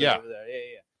whatever. neighborhood Yeah. over there.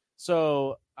 Yeah.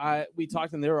 So we talked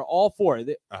to them. They were all for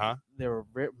it. Uh-huh. They were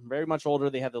very, very much older.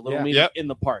 They had the little Yeah. meeting Yep. in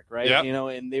the park, right? Yep. You know,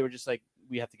 and they were just like,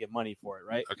 we have to get money for it,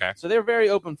 right? Okay. So they're very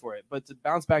open for it. But to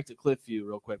bounce back to Cliffview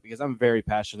real quick, because I'm very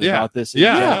passionate Yeah. about this. in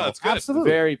Yeah, general. no, that's good. Absolutely.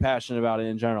 Very passionate about it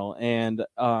in general. And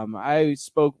I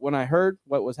spoke when I heard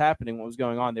what was happening, what was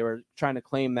going on. They were trying to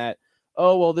claim that,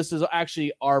 oh, well, this is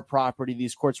actually our property.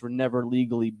 These courts were never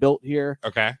legally built here.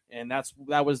 Okay. And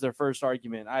that was their first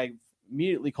argument. I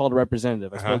immediately called a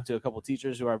representative. I Uh-huh. spoke to a couple of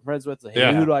teachers who I'm friends with. Like, hey,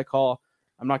 Yeah. who do I call?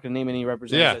 I'm not going to name any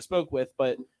representatives Yeah. I spoke with,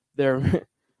 but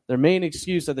their main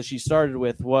excuse that she started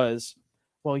with was,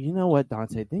 well, you know what,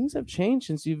 Dante, things have changed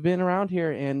since you've been around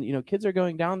here, and you know, kids are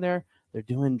going down there, they're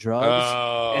doing drugs.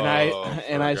 And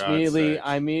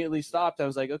I immediately stopped. I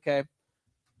was like, okay,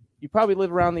 you probably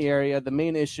live around the area. The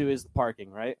main issue is the parking,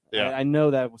 right? Yeah. I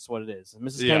know that was what it is.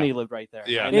 Mrs. Yeah. Kennedy lived right there.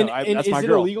 Yeah. I know. And That's is my it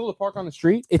girl. illegal to park on the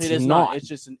street? It's It is not. It's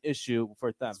just an issue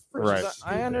for them. Right.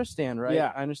 I understand, right?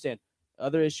 Yeah. I understand.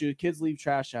 Other issue: kids leave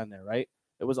trash down there, right?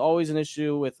 It was always an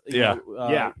issue with Yeah.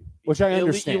 Yeah. Which I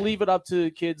understand. You leave it up to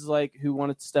kids like who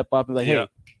wanted to step up and be like, Yeah.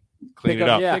 hey, Clean it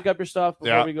up. Pick up your stuff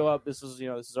before Yeah. we go up. This is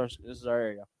our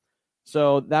area.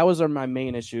 So that was my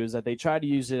main issue, is that they tried to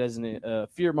use it as an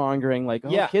fear mongering, like,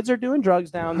 kids are doing drugs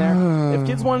down there. If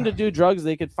kids wanted to do drugs,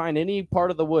 they could find any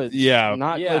part of the woods. Yeah.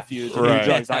 Not Cliffview to Right. do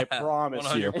drugs. I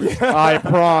promise you. 100%. I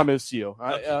promise you.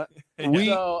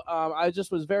 We- I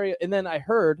just was very, and then I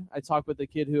talked with the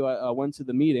kid who went to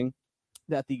the meeting,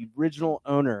 that the original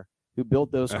owner who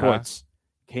built those courts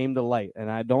came to light,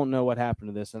 and I don't know what happened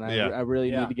to this, and I really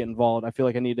need to get involved. I feel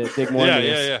like I need to dig more into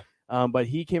this. But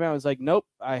he came out and was like, nope,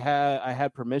 I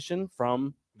had permission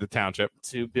from the township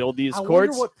to build these I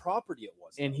courts. wonder what property it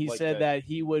was. And he like said that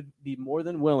he would be more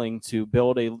than willing to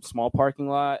build a small parking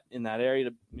lot in that area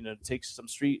to take some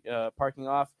street parking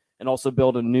off, and also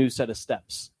build a new set of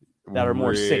steps that are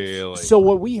more safe. So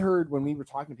what we heard when we were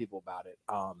talking to people about it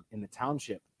in the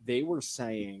township, they were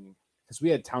saying, because we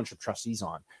had township trustees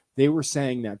on, they were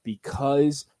saying that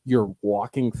because you're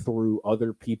walking through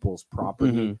other people's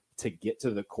property to get to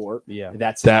the court,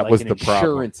 that like was an the problem.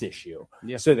 insurance issue.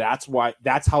 Yeah. So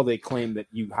that's how they claim that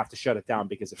you have to shut it down,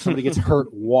 because if somebody gets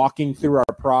hurt walking through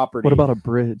our property. What about a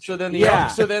bridge? So then the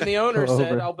owner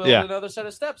said, I'll build another set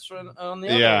of steps on the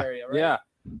other area, right? Yeah.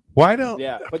 Why don't?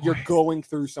 Yeah, but you're going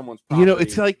through someone's property.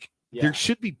 It's like there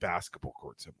should be basketball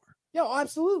courts somewhere. Yeah,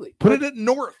 absolutely. Put it at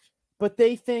north. But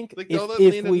they think Like,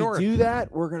 if we do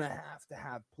that, we're gonna have to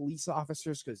have police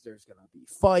officers because there's gonna be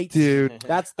fights. Dude,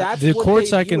 that's the what courts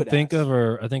they I view can it think as. of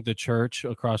are I think the church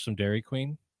across from Dairy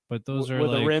Queen, but those are where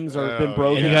like the rims are been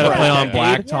broken. and you got to play on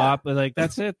Right. blacktop. But like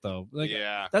that's it though. Like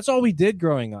that's all we did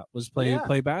growing up was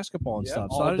play basketball and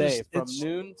stuff. So all I day just, from it's-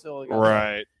 noon till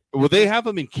Right. Well, they have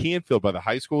them in Canfield by the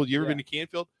high school. You ever been to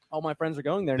Canfield? All my friends are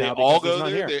going there They now. all because go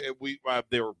there's none there. here.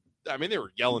 They were. I mean, they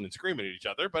were yelling and screaming at each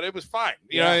other, but it was fine.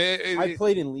 You Yeah. know, I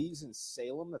played in leagues in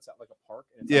Salem. That's at like a park.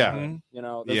 And it's Yeah.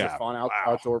 those are fun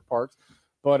outdoor parks.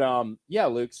 But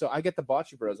Luke. So I get the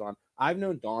Bocce Bros on. I've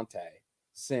known Dante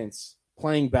since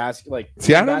playing basketball. Like,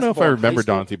 See, I don't know if I basketball in remember high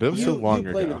school. Dante, but it was so long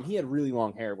you played ago. him. He had really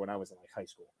long hair when I was in like high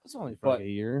school. It's only for like a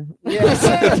year. Yeah,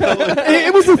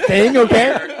 it was a thing,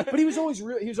 okay. But he was always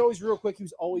real quick. He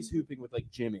was always hooping with like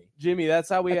Jimmy. That's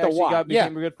how we At the actually Y.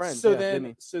 became good friends. So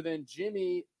Jimmy. then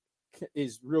Jimmy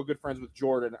is real good friends with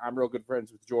Jordan. I'm real good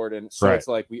friends with Jordan. So Right. it's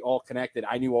like we all connected.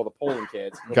 I knew all the Poland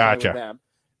kids. We're Gotcha. with them.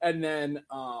 And then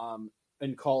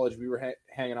in college we were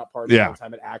hanging out partying all the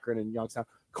time at Akron and Youngstown.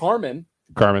 Carmen.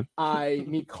 I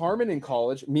meet Carmen in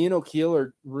college. Me and O'Keel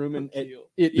are rooming at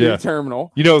Erie Terminal.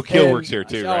 You know, O'Keel And- works here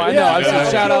too, Oh, right? I know. I've Yeah.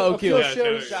 said shout out O'Keel.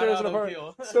 Shows Shout an out apartment.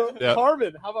 O'Keel. So Yeah.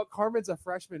 Carmen, how about Carmen's a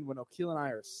freshman when O'Keel and I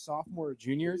are sophomore or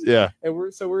juniors? Yeah. And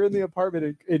we're in the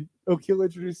apartment and O'Keel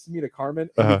introduces me to Carmen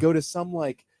and we go to some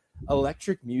like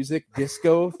electric music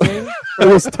disco thing. It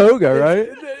was Toga, right?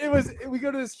 We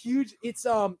go to this huge it's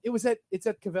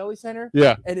at Cavelli Center.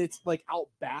 Yeah. And it's like out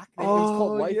back. It was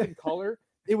called Life yeah. in Color.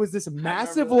 It was this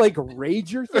massive like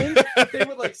rager thing. They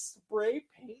would like spray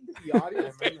paint the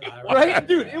audience. Right?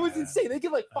 Dude, it was insane. They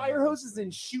get like fire hoses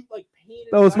and shoot like paint.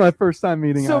 That was my first time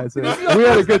meeting Isaac. this is We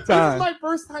had a good This time. is my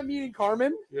first time meeting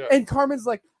Carmen. Yeah. And Carmen's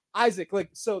like, Isaac, like,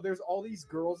 so there's all these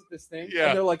girls at this thing, Yeah.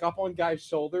 and they're like up on guys'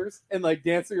 shoulders and like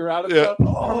dancing around and Yeah. stuff.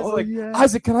 Carmen's like, yeah.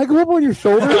 Isaac, can I go up on your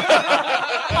shoulder?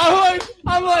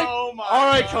 I'm like, Oh my all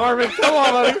right, Carmen, come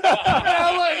on, buddy. And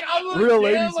I'm like, Real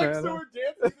yeah, ladies, like, man. so we're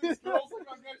dancing, and these girls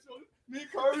like on guys' shoulders. Me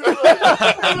and Carmen, are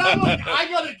like, and I'm like, I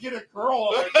gotta get a girl.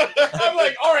 I'm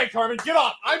like, all right, Carmen, get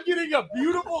off. I'm getting a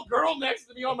beautiful girl next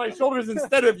to me on my shoulders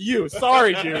instead of you.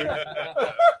 Sorry, dude.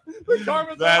 But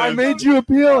Carmen's like, That I is- made you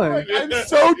appealing. I'm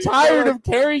so tired of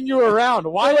carrying you around.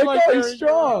 Why am I Very carrying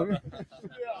strong.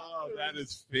 Oh, that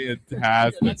is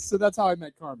fantastic. So that's how I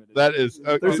met Carmen. That is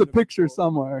There's a picture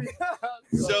somewhere.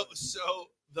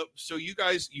 so you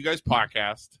guys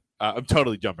podcast. I'm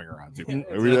totally jumping around too.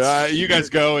 Yeah, You guys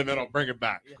go, and then I'll bring it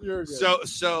back. You're good.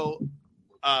 So, do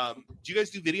you guys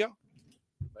do video?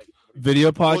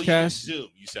 video Well, you podcast. use Zoom,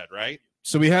 you said, right?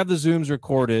 So we have the Zooms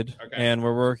recorded, Okay. and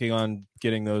we're working on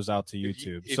getting those out to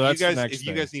YouTube. So that's the next if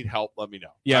you thing. guys need help, let me know.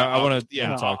 Yeah, I wanna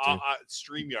Yeah, talk to you.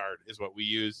 StreamYard is what we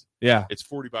use. Yeah. It's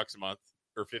 $40 a month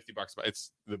or $50 a month.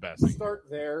 It's the best. Start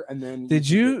there, and then Did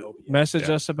can you get OBS. message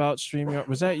Yeah. us about StreamYard?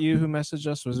 Was that you who messaged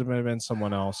us? Was it might have been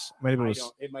someone else? Maybe it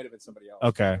was. It might have been somebody else.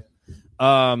 Okay.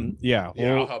 Yeah. Yeah,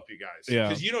 well, I'll help you guys. yeah.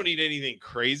 Because you don't need anything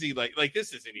crazy. Like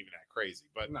this isn't even that crazy,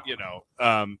 but No.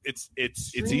 it's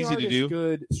easy StreamYard to is do.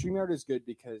 Good. StreamYard is good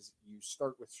because you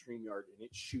start with StreamYard and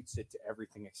it shoots it to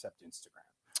everything except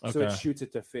Instagram. So it Okay. shoots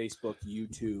it to Facebook,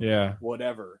 YouTube, Yeah.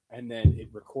 whatever, and then it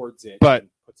records it But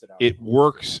and puts it out. It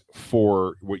works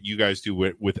for what you guys do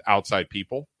with outside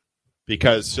people,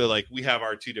 because so like we have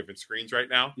our two different screens right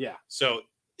now. Yeah. So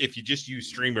if you just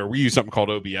use StreamYard, we use something called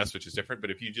OBS, which is different.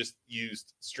 But if you just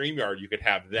used StreamYard, you could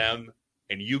have them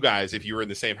and you guys, if you were in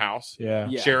the same house, Yeah.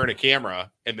 sharing a camera,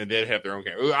 and then they'd have their own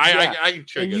camera. I can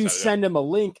show And you you guys how to do it. send them a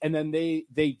link, and then they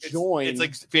join. It's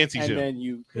like fancy and Zoom. then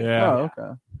you. Yeah. Oh,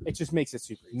 okay. It just makes it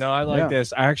super easy. No, I like Yeah.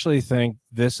 this. I actually think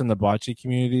this in the bocce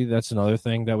community, that's another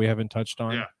thing that we haven't touched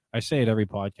on. Yeah. I say it every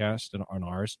podcast and on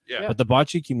ours. Yeah. But the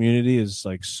bocce community is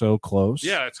like so close.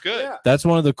 Yeah, it's good. Yeah. That's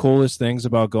one of the coolest things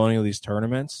about going to these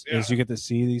tournaments Yeah. is you get to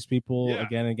see these people Yeah.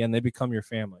 again and again. They become your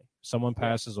family. Someone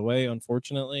passes away,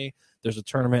 unfortunately. There's a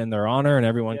tournament in their honor, and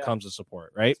everyone comes to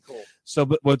support, right? That's cool. So,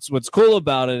 but what's cool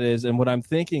about it is, and what I'm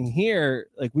thinking here,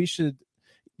 like we should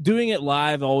doing it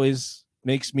live always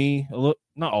makes me a little,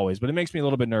 not always, but it makes me a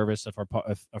little bit nervous if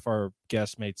our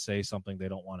guests may say something they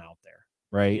don't want out there,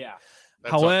 right? Yeah.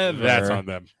 However, that's on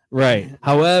them. right.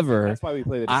 However, That's why we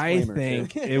play the I disclaimer.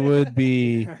 think too. it would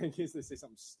be. In case they say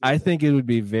something stupid. I think it would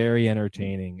be very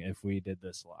entertaining if we did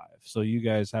this live. So you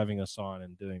guys having us on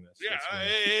and doing this, Yeah, that's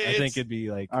me. I think it'd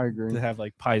be like I agree. to have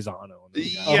like Paisano. And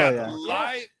those guys. Yeah, yeah.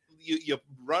 live. You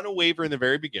run a waiver in the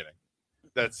very beginning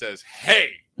that says, "Hey,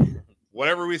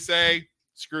 whatever we say,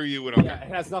 screw you. We don't Yeah, care."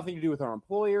 it has nothing to do with our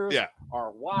employers, Yeah.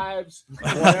 our wives,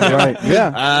 whatever. Right.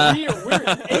 Yeah.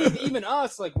 We're even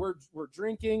us, like we're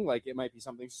drinking, like it might be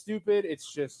something stupid.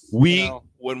 It's just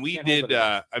When we can't hold did,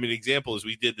 it example is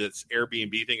we did this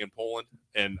Airbnb thing in Poland,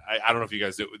 and I don't know if you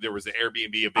guys did. There was the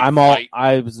Airbnb, a big fight.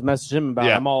 I was messaging him about.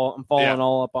 Yeah. I'm following Yeah.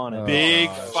 all up on it. Big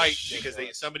Oh, fight shit. because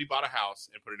somebody bought a house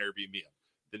and put an Airbnb up.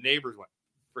 The neighbors went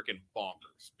freaking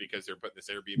bonkers because they're putting this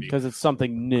Airbnb. because it's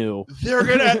something new. They're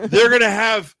gonna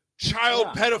have child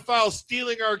Yeah. pedophiles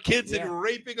stealing our kids Yeah. and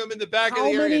raping them in the back of how the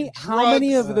area. many and how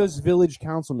many drugs. of those village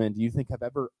councilmen do you think have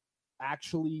ever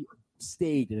actually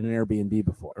stayed in an Airbnb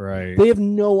before? Right. They have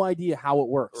no idea how it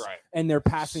works. Right. And they're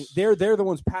the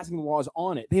ones passing the laws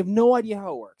on it. They have no idea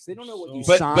how it works. They don't know what you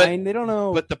But- sign. They don't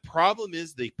know. But the problem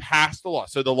is they passed the law.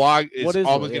 So the law is What is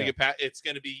almost it? going to get passed. It's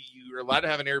going to be you're allowed to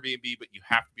have an Airbnb, but you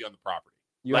have to be on the property.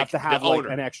 you like have to have the like owner.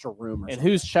 an extra room or And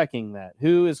something. who's checking that?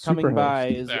 Who is coming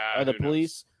Superhost. by? Are the who knows?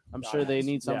 police? I'm sure they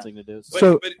need Yeah. something to do. But,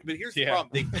 So- but here's the Yeah. problem.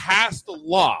 They passed the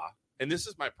law, and this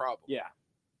is my problem. Yeah.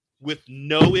 With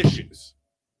no issues.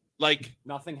 Like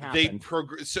Nothing they happened.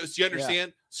 so you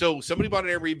understand? So somebody bought an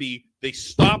Airbnb, they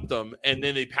stopped them, and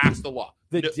then they passed the law.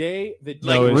 The No- day Like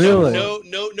No, Really?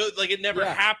 no, like it never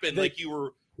Yeah. happened. The- Like you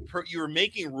were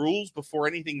making rules before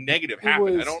anything negative It happened.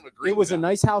 I was- don't agree. It was with a that.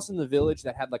 nice house in the village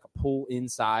that had like a pool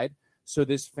inside. So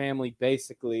this family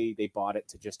basically they bought it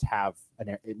to just have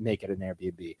make it an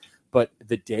Airbnb. But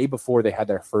the day before they had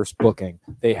their first booking,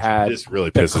 they had This really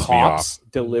the pisses me off. cops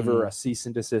deliver a cease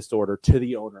and desist order to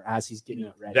the owner as he's getting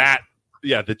it ready.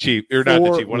 The chief or not the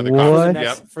For chief, one of the what? cops. for the,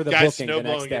 Yep. next, for the Guys booking the next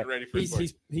snowblowing, day. getting ready for his booking.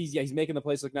 He's making the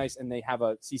place look nice, and they have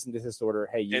a cease and desist order.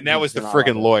 Hey, And that was the you're not allowed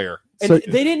friggin' to- lawyer. And So-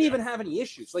 they didn't even have any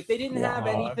issues. Like they didn't have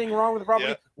Wow. anything wrong with the property.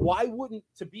 Yeah. Why wouldn't,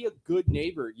 to be a good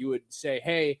neighbor, you would say,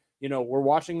 hey, we're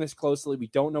watching this closely. We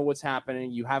don't know what's happening.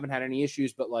 You haven't had any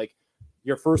issues, but like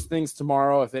your first things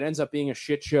tomorrow, if it ends up being a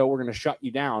shit show, we're going to shut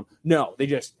you down. No, they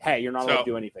just, hey, you're not allowed So-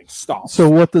 to do anything. Stop. So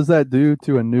what does that do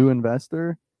to a new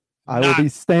investor? I will be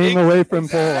staying away from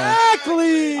Poland.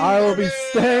 Exactly. I will be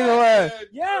staying away.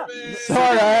 Yeah.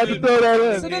 Sorry, I had to throw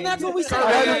that in. So then that's what we said.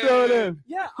 I had to throw it in.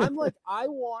 Yeah, I'm like, I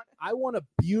want a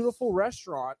beautiful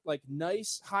restaurant, like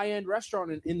nice high-end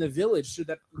restaurant in the village, so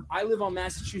that I live on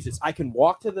Massachusetts. I can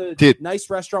walk to the Dude. nice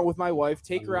restaurant with my wife,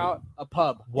 take her out a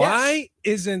pub. Why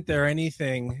isn't there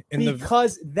anything in Yes,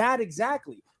 because that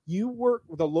exactly. You work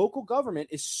the local government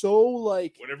is so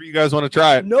like Whatever you guys want to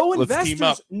try it. no Let's team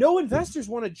up. investors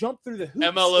want to jump through the hoops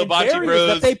MLO and Bocce barriers Bros.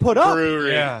 that they put up.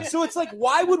 Brewery. Yeah. So it's like,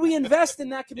 why would we invest in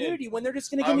that community when they're just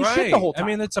going to give me shit the whole time? I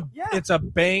mean, it's a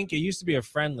bank. It used to be a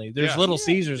friendly. There's Yeah. Little Yeah.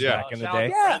 Caesars Yeah. back in the day.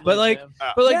 Yeah. But like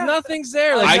Yeah. nothing's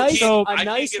there. a Like I nice, can't- a I can't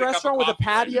nice get a cup of restaurant with a coffee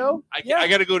right patio. I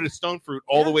got to go to Stone Fruit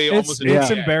all the way it's almost. Yeah.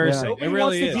 to embarrassing. Nobody It really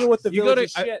wants to is. deal with the You go to-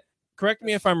 village's shit. Correct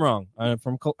me if I'm wrong. I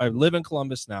live in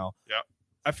Columbus now. Yep.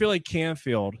 I feel like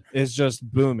Canfield is just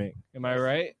booming. Am I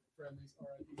right?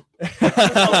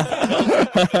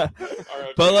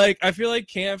 But like, I feel like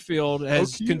Canfield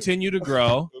has cute. continued to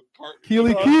grow.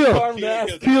 Keely Keel.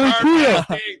 Keely Keel.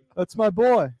 That's my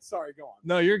boy. Sorry, go on.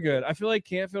 No, you're good. I feel like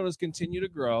Canfield has continued to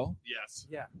grow. Yes.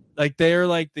 Like they're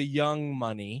like the young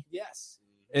money. Yes.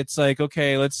 It's like,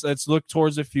 okay, let's look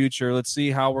towards the future. Let's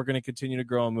see how we're going to continue to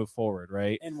grow and move forward,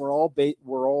 right? And we're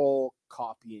all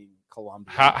copying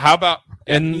Columbia. How about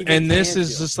And Even this is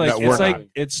Canfield. just like No, we're it's like not.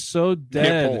 it's so Can't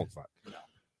dead. Poland's not.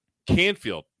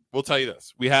 Canfield? We'll tell you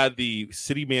this. We had the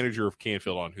city manager of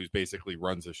Canfield on, who's basically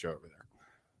runs the show over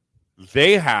there.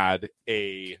 They had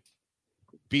a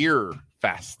beer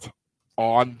fest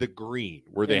on the green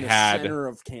where they In the had center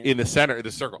of Canton. in the center of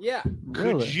the circle. Yeah.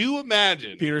 Could you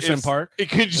imagine Peterson Park?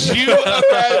 Could you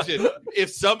imagine if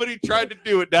somebody tried to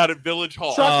do it down at Village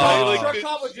Hall? Truck could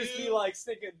Hop would just be like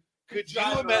sticking. Could you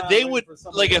driving imagine? around They waiting would for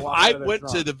somebody to if walk I out of their went to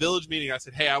trunk. the village meeting. I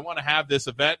said, "Hey, I want to have this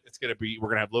event. We're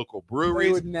gonna have local They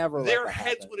breweries." would never. let Their that heads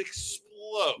happen. would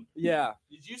explode. Yeah.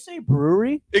 Did you say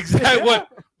brewery? Exactly. What?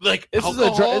 Like This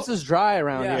alcohol? this is dry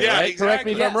around Yeah. here. Yeah, right? Correct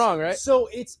me if I'm Yes. wrong, right? So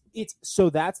it's so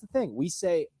that's the thing. We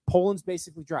say Poland's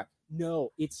basically dry.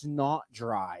 No, it's not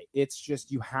dry. It's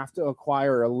just you have to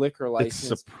acquire a liquor It's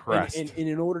license. suppressed. And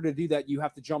in order to do that, you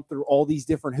have to jump through all these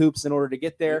different hoops in order to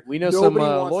get there. We know Nobody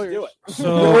some wants lawyers. to do it.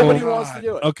 So- Nobody wants to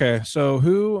do it. Okay,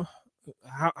 so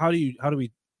how do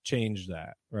we change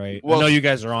that? Right. Well, I know you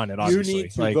guys are on it. Obviously, You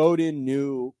need to like, vote in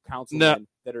new councilmen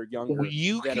that are younger.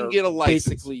 You that can are get a license.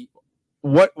 Basically,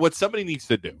 What somebody needs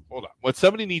to do? Hold on. What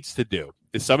somebody needs to do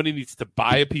is somebody needs to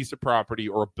buy a piece of property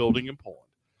or a building in Poland,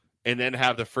 and then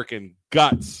have the freaking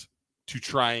guts to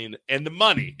try and the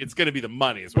money. It's going to be the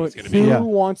money. Is what but it's going to be. who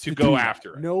wants to to go do that?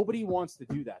 after it. Nobody wants to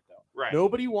do that though. Right.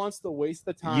 Nobody wants to waste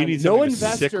the time. You need no somebody with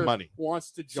sick investor money. wants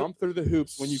to jump through the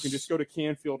hoops when you can just go to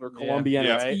Canfield or Yeah. Columbia and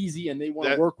Yeah. it's easy and they want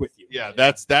That- to work with you. Yeah,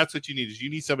 that's what you need. Is you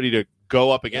need somebody to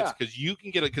go up against because you can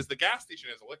get it because the gas station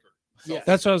has a liquor. Yeah.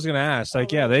 that's what I was gonna ask.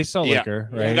 Like, yeah, they sell Yeah. liquor,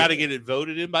 You right? got to get it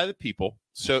voted in by the people.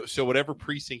 So whatever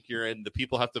precinct you're in, the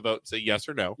people have to vote and say yes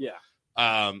or no. Yeah.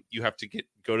 You have to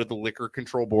go to the liquor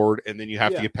control board, and then you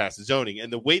have to Yeah. get past the zoning.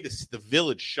 And the way the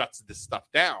village shuts this stuff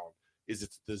down is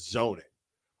it's the zoning.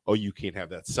 Oh, you can't have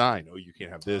that sign. Oh, you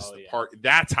can't have this. Oh, the yeah. part.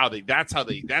 That's how they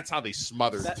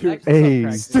smother. That- Stuart- that Hey,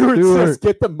 cracks me up. Stuart Stuart. says,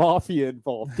 "Get the mafia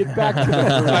involved. Get back to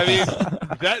the I mean,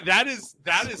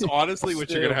 that is honestly what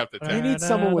you're gonna have to You take. need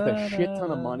someone with a shit ton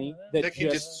of money That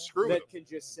can just screw with that them. can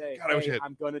just say, God, I wish hey, I had-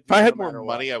 I'm going to do If I had no more matter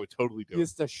money, what. I would totally do it.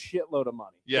 Just a shitload of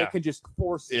money. Yeah. They can just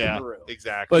force Yeah, it through.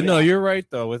 exactly. But no, you're right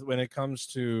though. When it comes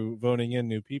to voting in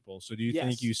new people, so do you Yes.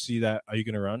 think you see that? Are you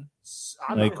gonna run?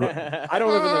 I'm Like, not- I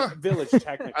don't live in the village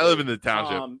technically. I live in the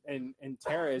township. And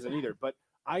Tara isn't either. But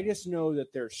I just know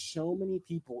that there's so many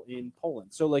people in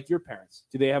Poland. So like your parents,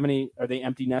 do they have any? Are they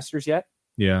empty nesters yet?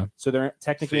 Yeah. So they're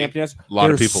technically See, empty nesters. a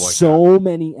lot of There's people like so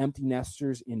many empty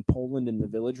nesters in Poland in the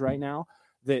village right now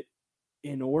that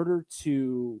in order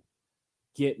to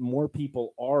get more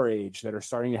people our age that are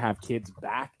starting to have kids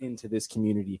back into this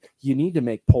community, you need to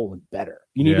make Poland better.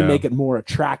 You need to Yeah. make it more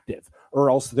attractive, or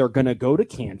else they're going to go to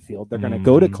Canfield. They're going to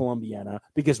go to Mhm. Columbiana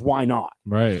because why not?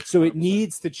 Right. So it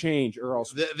needs to change, or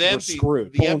else The we're empty-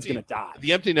 screwed. the Poland's empty- going to die.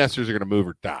 The empty nesters are going to move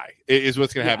or die. Is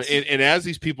what's going to happen. Yes. And as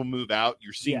these people move out,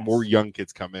 you're seeing Yes. more young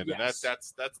kids come in, Yes. and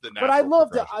that's the. But I'd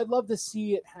love to. progression. I'd love to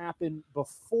see it happen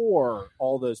before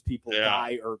all those people Yeah.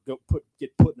 die or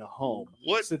get put in a home,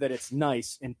 What- so that it's nice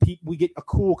and we get a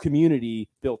cool community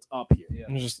built up here.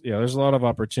 There's a lot of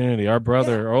opportunity. Our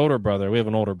brother, our older brother, we have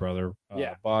an older brother,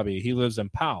 Yeah. Bobby. He lives in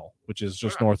Powell, which is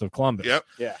just north of Columbus. Yep.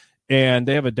 Yeah. And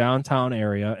they have a downtown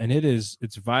area, and it's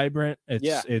vibrant. It's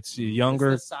Yeah. it's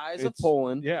younger. It's the size of It's-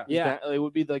 Poland. yeah. Yeah. It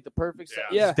would be like the perfect size.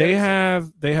 Yeah. They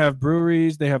have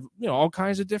breweries. They have all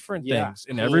kinds of different Yeah. things,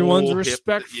 and Cool, everyone's hip-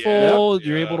 respectful. yeah,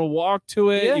 You're yeah. able to walk to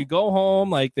it. Yeah. You go home,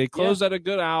 like they close at a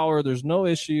good hour. There's no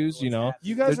issues. You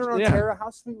You guys But- are on yeah. Terra. How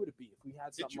sweet would it be if we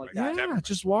had something you like back. that? Yeah,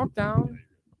 just walk down.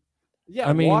 Yeah,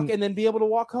 I mean- walk and then be able to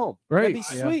walk home. That'd Right.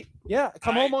 be Yeah. sweet. Yeah,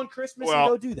 come I- home on Christmas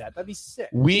well, and go do that. That'd be sick.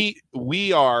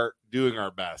 We are doing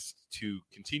our best to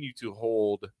continue to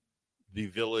hold the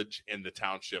village and the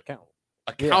township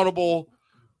accountable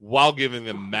while giving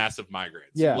them massive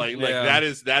migraines. Yeah. Like Yeah.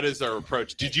 that is our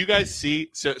approach. Did you guys see?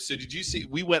 So did you see?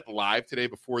 We went live today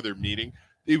before their meeting.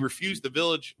 They refused. The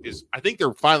village is. I think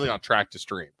they're finally on track to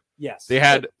stream. Yes, They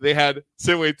had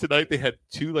so wait tonight. They had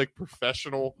two like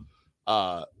professional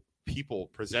people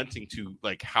presenting to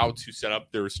like how to set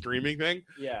up their streaming thing.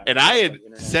 Yeah, And I had Like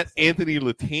internet sent stuff. Anthony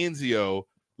Latanzio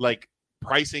like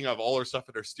pricing of all our stuff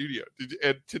at our studio.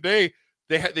 And today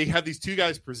they had these two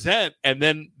guys present, and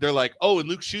then they're like, "Oh, and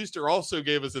Luke Schuster also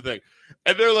gave us a thing."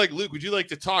 And they're like, "Luke, would you like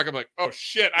to talk?" I'm like, "Oh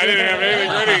shit, I didn't have anything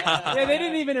ready." Yeah, they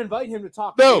didn't even invite him to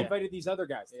talk. No. They invited these other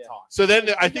guys to talk. So then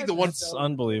I think the one, It's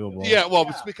unbelievable. yeah, well, Yeah.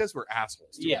 it's because we're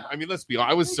assholes. to Yeah. them. I mean, let's be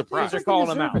honest. I was surprised. They're calling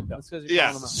them deserve out. it, though. That's 'cause you're Yeah.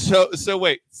 calling them out. So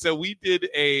wait. So we did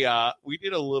a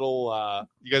little.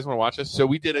 You guys want to watch this? So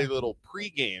we did a little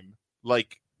pregame,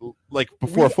 like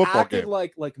before a We football acted game.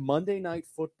 like Monday Night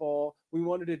Football. We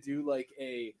wanted to do like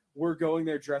we're going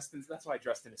there dressed in. That's why I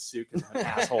dressed in a suit because I'm an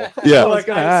asshole. Yeah. So, like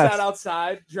I Ass. sat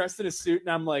outside dressed in a suit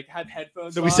and I'm like had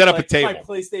headphones. So we on, set up a like, table. my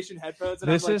PlayStation headphones. And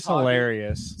This I'm, like, is talking.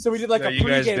 hilarious. So we did like that a you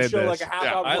guys pregame did show, this. like a half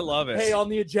Yeah, hour. I love it. Hey, on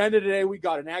the agenda today, we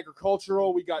got an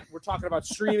agricultural. We're talking about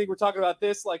streaming. We're talking about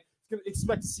this. Like, it's gonna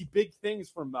expect to see big things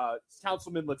from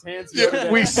Councilman Latanzi. Yeah,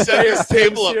 we set this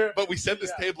table up, but we set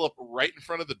this table up right in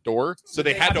front of the door, so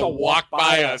they had to walk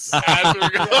by us as we're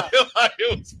going. Like,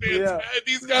 it was fantastic.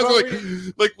 These guys are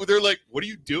like, they're like, "What are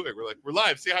you doing?" We're like, "We're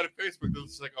live. Say hi to Facebook." They're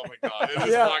just like, "Oh my god!" It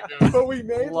is locked in. But we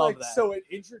made so an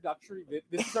introductory.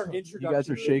 This is our introductory. You guys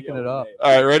are shaking it up.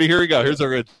 All right, ready? Here we go. Here's our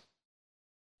good.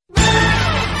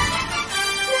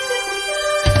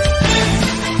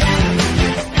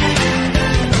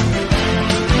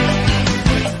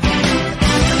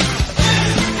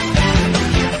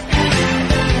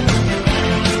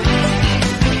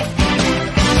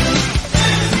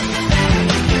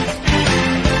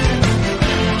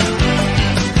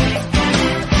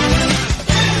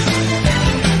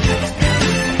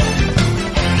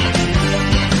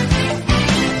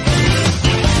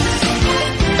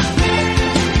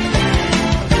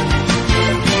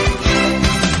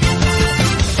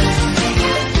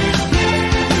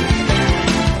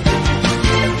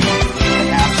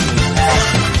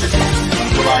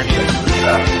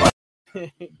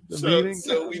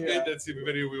 So we made that stupid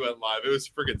video. We went live. It was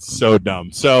freaking so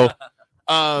dumb. So,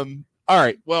 all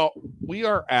right. Well, we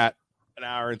are at an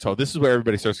hour until this is where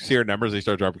everybody starts to see our numbers. They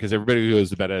start dropping because everybody who goes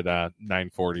to bed at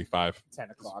 9:45, 10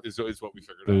 o'clock is what we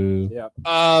figured out.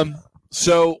 Yeah.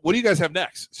 So what do you guys have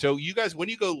next? So you guys, when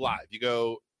you go live, you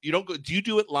don't go. Do you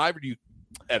do it live or do you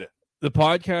edit? The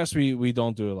podcast we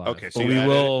don't do it live. Okay, so but we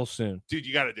will soon. Dude,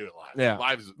 you got to do it live. Yeah,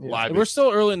 live. We're still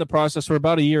early in the process. We're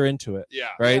about a year into it. Yeah,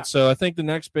 right. Yeah. So I think the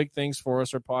next big things for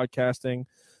us are podcasting.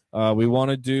 We want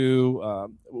to do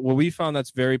what we found that's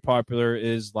very popular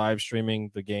is live streaming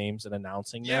the games and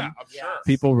announcing them. I'm sure.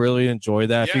 People really enjoy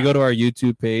that. If you go to our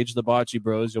YouTube page, the Bocce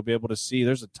Bros, you'll be able to see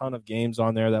there's a ton of games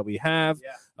on there that we have.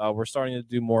 We're starting to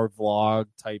do more vlog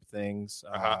type things.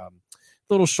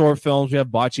 Little short films. We have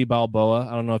Bocce Balboa.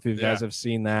 I don't know if you guys have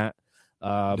seen that.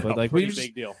 But like we just,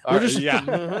 big deal.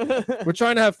 We're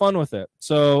trying to have fun with it.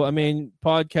 So I mean,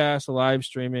 podcast, live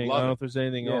streaming. I don't know if there's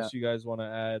anything else you guys want to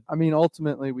add. I mean,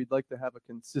 ultimately, we'd like to have a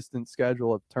consistent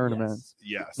schedule of tournaments.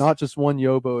 Yes. Not just one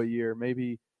Yobo a year.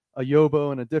 Maybe a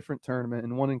Yobo in a different tournament,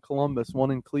 and one in Columbus, one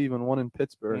in Cleveland, one in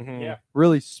Pittsburgh. Yeah.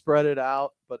 Really spread it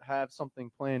out, but have something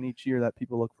planned each year that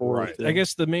people look forward to. I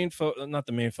guess the main not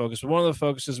the main focus, but one of the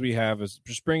focuses we have is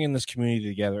just bringing this community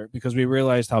together because we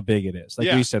realized how big it is.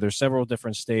 Like we said, there's several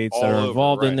different states that are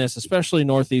involved in this, especially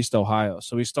Northeast Ohio.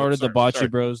 So we started the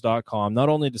BocceBros.com, not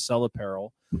only to sell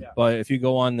apparel, but if you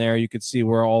go on there, you could see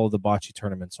where all of the bocce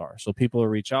tournaments are. So people will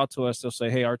reach out to us. They'll say,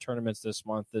 hey, our tournament's this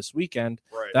month, this weekend.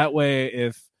 That way,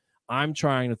 if I'm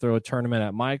trying to throw a tournament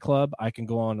at my club, I can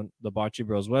go on the Bocce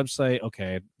Bros website.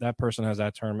 Okay, that person has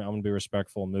that tournament. I'm going to be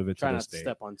respectful and move it to this date.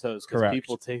 Step on toes. Correct.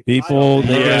 People take it's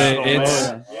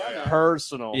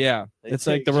personal. Yeah, it's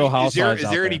like the Real Housewives. Is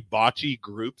there any bocce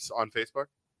groups on Facebook?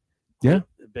 Yeah,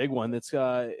 the big one. That's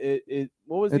what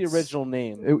was the original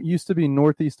name? It used to be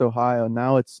Northeast Ohio.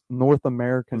 Now it's North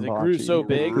American. It grew so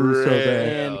big,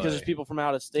 and because there's people from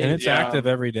out of state, and it's active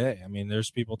every day. I mean, there's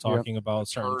people talking about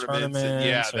certain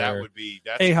tournaments. That would be.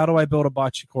 Hey, how do I build a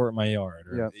bocce court in my yard?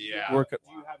 Or, Yeah. Do you have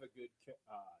a good?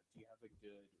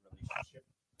 Relationship?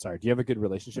 Sorry, do you have a good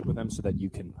relationship with them so that you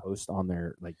can post on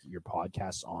their your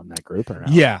podcasts on that group? Or no?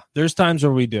 Yeah, there's times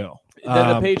where we do.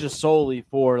 The page is solely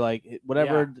for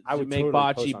whatever I would make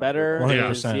totally bocce better.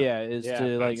 100%. Is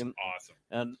to awesome.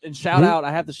 And shout out. I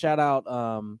have to shout out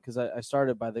because I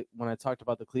started when I talked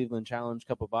about the Cleveland Challenge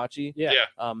Cup of Bocce.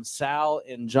 Sal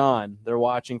and John, they're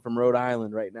watching from Rhode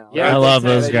Island right now. I love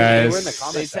those guys.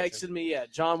 They texted me.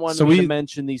 John wanted me to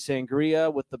mention the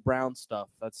sangria with the brown stuff.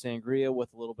 That's sangria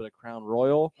with a little bit of Crown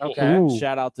Royal. Okay. Ooh.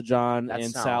 Shout out to John and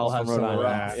Sal from Rhode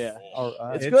Island.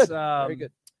 Yeah, it's good. Very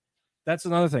good. That's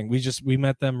another thing. We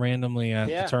met them randomly at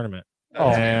the tournament.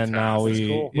 And now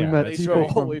we met people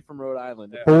all the way from Rhode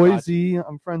Island. Boise.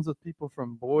 I'm friends with people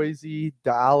from Boise,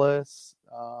 Dallas,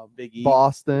 Big E,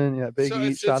 Boston. Big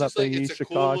E. Shout out Big E,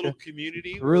 Chicago. Cool little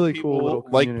community. Really cool little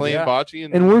community. Like playing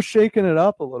bocce, and we're shaking it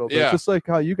up a little bit, just like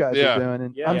how you guys are doing.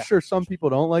 And I'm Yeah. sure some people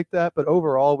don't like that, but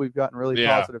overall, we've gotten really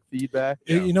positive feedback.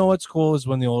 You know what's cool is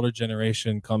when the older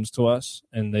generation comes to us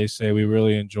and they say, we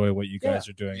really enjoy what you guys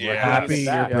are doing. We're happy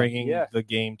you're bringing the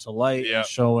game to light and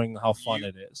showing how fun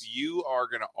it is. You are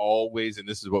going to always, and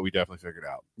this is what we definitely figured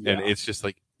out, and it's just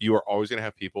like you are always going to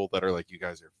have people that are like, you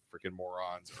guys are freaking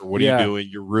morons, or what are you doing?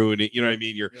 You're ruining, you know what I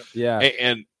mean? You're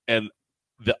and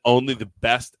the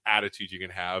best attitude you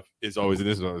can have is always, and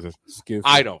this is what I was just,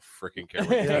 I don't freaking care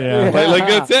what you do. Like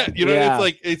that's it. You know,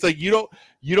 it's like you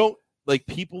don't like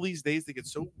people these days, they get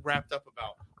so wrapped up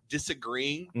about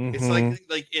disagreeing. It's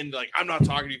like I'm not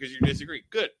talking to you because you're disagreeing.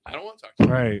 Good. I don't want to talk to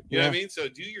you. Right. You know what I mean? So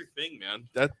do your thing, man.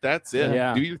 That's it.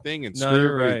 Yeah. Do your thing and No, screw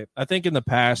you're everybody. right. I think in the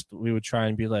past we would try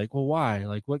and be like, well, why?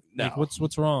 Like what? No. Like,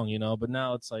 what's wrong? You know. But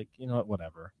now it's like, you know what?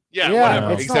 Whatever. Yeah, Yeah,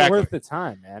 whatever. it's Exactly. not worth the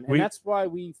time, man. And that's why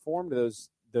we formed those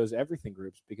everything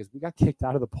groups, because we got kicked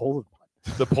out of the Poland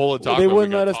one. The Poland taco. They we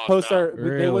wouldn't got let us tossed post out.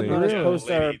 our. They wouldn't let us Really?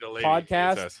 post our The lady podcast,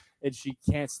 hates us. and she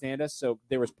can't stand us. So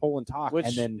there was Poland Talk, Which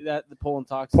and then that the Poland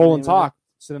Talk. Talk.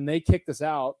 So then they kicked us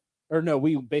out, or no,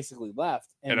 we basically left,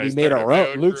 and And I we made started our my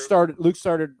own. own Luke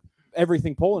started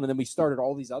everything Poland, and then we started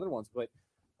all these other ones, but.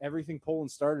 Everything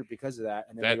Poland started because of that,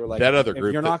 and then we were like, that other if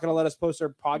group you're that- not going to let us post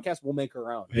our podcast, we'll make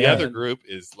our own. The Yeah. other group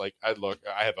is like I have a burner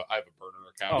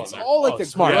account. on It's there. all like the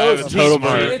smart. Yeah, I have a gross, total it's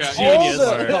burner it's account. all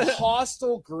Genius. the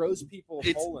hostile, gross people of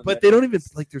It's, Poland. but they don't even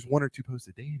like. There's 1 or 2 posts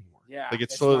a day anymore. Yeah, like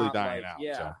it's it's slowly not dying like- out.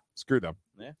 yeah. So screw them.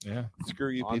 Yeah. Screw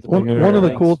you On to people. the One of the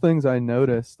things. cool things I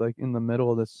noticed, like in the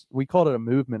middle of this, we called it a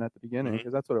movement at the beginning Mhm.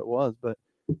 because that's what it was. But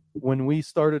when we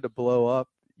started to blow up,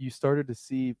 you started to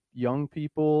see young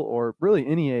people, or really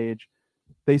any age,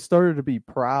 they started to be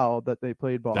proud that they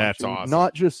played bocce. That's awesome.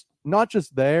 Not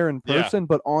just there in Yeah. person,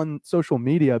 but on social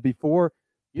media. Before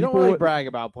You don't people really would- brag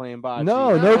about playing bocce.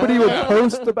 No, nobody would Yeah.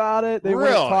 post about it. They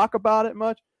wouldn't Really? talk about it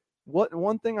much.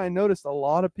 One thing I noticed, a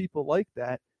lot of people like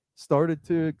that started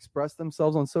to express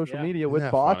themselves on social Yeah. media with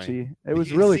Isn't that bocce. funny? It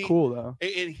was You really see- cool though.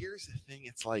 And here's the thing: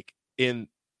 it's like in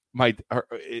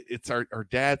our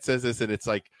dad says this, and it's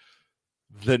like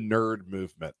the nerd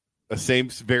movement, the same,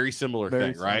 very similar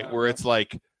Very thing, right? similar, Where yeah. it's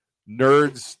like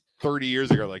nerds 30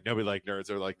 years ago, like nobody liked nerds,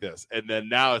 are like this, and then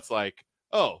now it's like,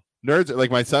 oh, nerds are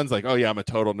like my son's like, oh yeah, I'm a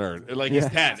total nerd, and like he's Yeah.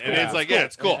 10, and it's like, yeah,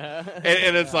 it's cool.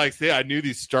 And it's like, see, I knew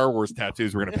these Star Wars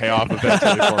tattoos were going to pay off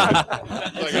eventually for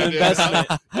me. It's like,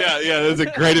 yeah, that's a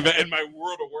great event. And my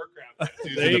World of Warcraft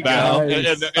tattoos There in the you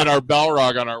back, go. and our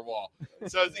Balrog on our wall.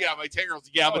 So yeah, my 10-year-old's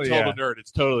I'm a Oh, total yeah. nerd.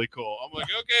 It's totally cool. I'm like,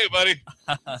 okay, buddy.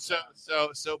 So,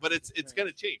 but it's going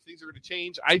to change. Things are going to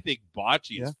change. I think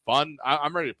bocce is fun.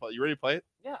 I'm ready to play. You ready to play it?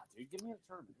 Yeah, dude, give me a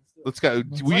tournament. Let's go.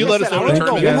 Will Like you I let us said, know I when the wanna go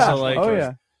tournament is? Yeah. Yeah. So, like, Oh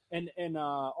yeah. And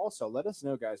also let us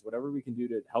know, guys, whatever we can do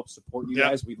to help support you Yeah.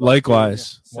 guys. We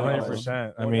Likewise. So,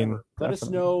 100%. I mean, let us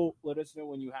know. Let us know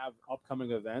when you have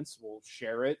upcoming events. We'll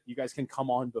share it. You guys can come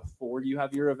on before you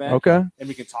have your event, Okay. and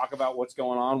we can talk about what's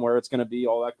going on, where it's going to be,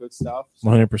 all that good stuff. So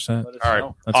 100%. let us All right.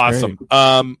 know. That's Awesome. great.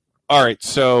 All right.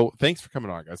 So thanks for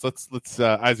coming on, guys. Let's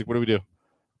Isaac, what do we do?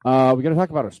 We got to talk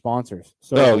about our sponsors.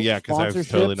 So Oh, yeah, 'cause I was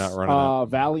totally not sponsorships, running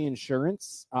Valley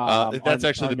Insurance. That's our-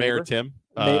 actually our the mayor, neighbor, Tim.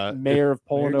 mayor of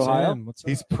Poland, Mayor Ohio. Tim, what's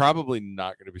He's up? probably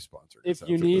not going to be sponsored. If so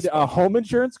you for need this a home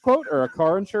insurance quote or a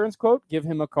car insurance quote, give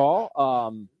him a call.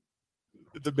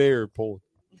 the mayor of Poland.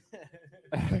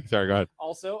 Sorry, go ahead.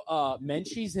 Also,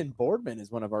 Menchie's in Boardman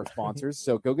is one of our sponsors.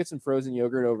 So go get some frozen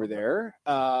yogurt over there.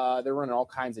 They're running all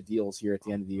kinds of deals here at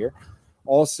the end of the year.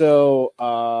 Also,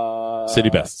 City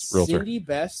Best Realtor. Cindy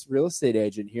Best, real estate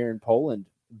agent here in Poland.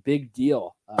 Big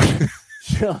deal.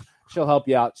 She'll help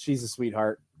you out. She's a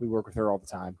sweetheart. We work with her all the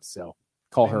time. So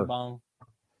call her.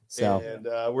 So And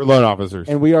we're loan officers.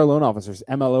 and we are loan officers.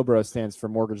 MLO BROS stands for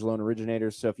Mortgage Loan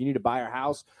Originators. So if you need to buy a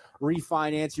house,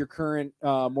 refinance your current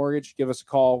mortgage, give us a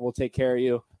call. We'll take care of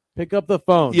you. Pick up the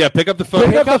phone. Yeah, pick up the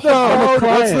phone. Pick up the phone.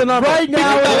 What's the number? Right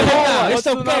now. Pick up the Call phone. us. What's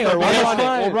the number? We'll run it.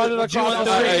 We'll run it Do you across want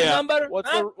the the street. yeah. number?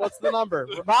 What's the number?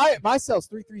 My cell's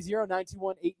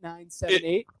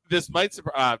 330-921-8978. This might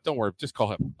surprise. Don't worry, just call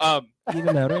him.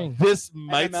 Even that ring. This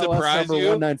might MLS surprise number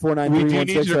you. 1949316. We do need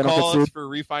you so I to don't get call sued. us for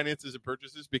refinances and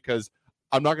purchases because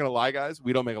I'm not going to lie, guys.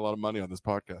 We don't make a lot of money on this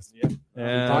podcast.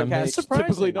 Podcasts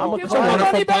typically don't. Give Give our some money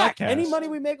money back. podcast. Any money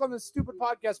we make on this stupid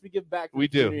podcast, we give back. to We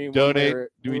the do. community when Donate. we're-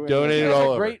 Do we when donate we're- it You guys all are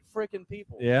over. great freaking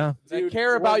people. Yeah. They Dude,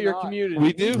 care about we're your not. community.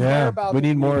 We do. care Yeah. about We the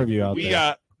need more community. of you out We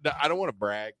there. I don't want to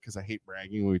brag because I hate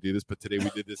bragging when we do this, but today we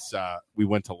did this. We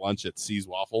went to lunch at C's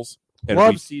Waffles. And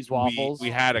Love we, C's Waffles. We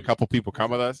had a couple people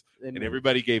come with us, and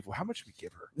everybody gave. How much did we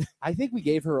give her? I think we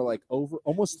gave her like over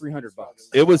almost $300.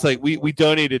 It was like we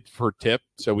donated for tip,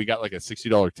 so we got like a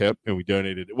 $60 tip, and we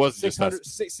donated. It wasn't just us.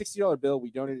 $60 bill. We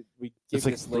donated. We It's gave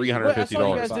like this lady- $350. But I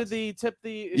saw you guys $50. did the tip.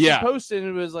 Yeah. She posted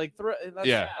and it was like that's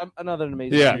Yeah. another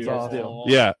amazing. Yeah. thing you guys do.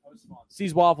 Yeah,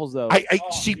 C's Waffles though.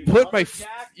 she put my.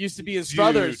 used to be in Dude.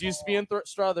 Struthers. Used to be in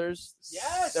Struthers.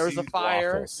 Yes. There was a C's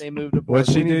fire. Waffles. They moved to.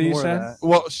 What'd she We do, need you more of said? that.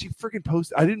 Well, she freaking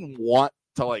posted. I didn't want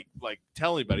to like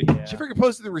tell anybody. Yeah. She freaking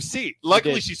posted the receipt.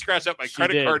 Luckily, did. she scratched out my She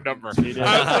credit did. card number. She did.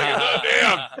 I was like,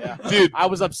 oh damn, dude. I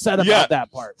was upset about Yeah.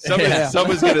 that part.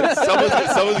 Someone's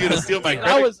gonna steal my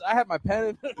credit. I had my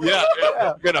pen. Yeah,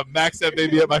 I'm gonna max that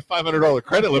baby at my $500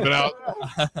 credit limit out.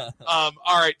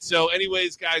 All right. So,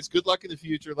 anyways, guys, good luck in the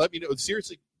future. Let me know.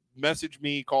 Seriously, message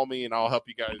me, call me, and I'll help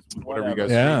you guys with whatever you guys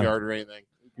Yeah. StreamYard or anything.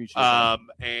 Appreciate that.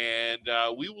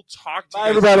 And we will talk to you Bye,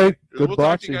 guys. everybody. We'll Good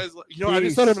talk to you watching. guys. You know, I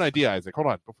just thought of an idea, Isaac. Hold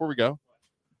on, before we go.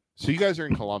 So you guys are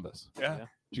in Columbus. Yeah. Did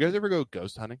you guys ever go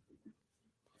ghost hunting?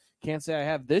 Can't say I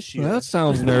have this year. Well, that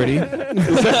sounds nerdy.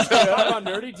 Talk about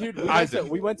nerdy, dude. Isaac.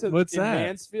 We went to What's in that?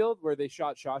 Mansfield where they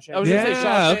shot Shawshank. I was gonna say Yeah,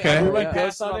 Shawshank. okay. We went Yeah.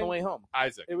 past it on the way home.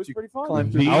 Isaac. It was pretty fun.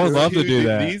 Climb through. I would love to do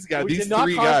that. These guys, We these did not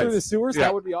three climb through the guys. sewers. Yeah.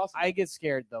 That would be awesome. I get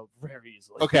scared though very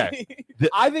easily. Okay.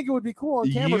 I think it would be cool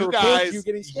on camera to You record guys, you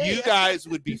getting scared. you guys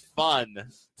would be fun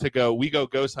to go. We go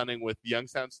ghost hunting with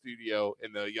Youngstown Studio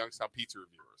and the Youngstown Pizza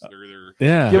Reviewers. They're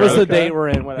Yeah. Give us the Okay. date we're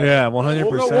in. Whatever. Yeah, We'll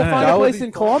 100%. find a That would place be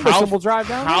in Columbus How- and we'll drive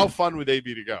down. how there. fun would they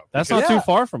be to go? That's not too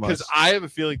far from Because us. I have a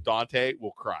feeling Dante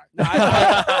will cry. No,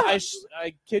 I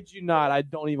kid you not. I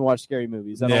don't even watch scary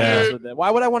movies. I don't Yeah. mess with them. Why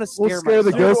would I want to scare We'll scare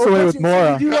the myself? ghosts away with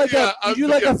Mora. You do like Yeah, a you do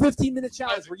like a yeah. 15-minute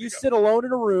challenge where you sit alone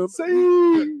in a room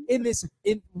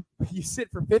you sit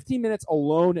for 15 minutes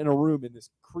alone in a room in this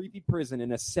creepy prison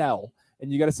in a cell,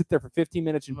 and you got to sit there for 15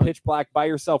 minutes in pitch black by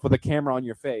yourself with a camera on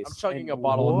your face. I'm chugging And a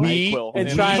bottle of We- NyQuil. and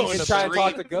we try and stream- try and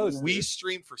talk to ghosts. We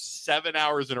streamed for 7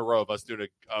 hours in a row of us doing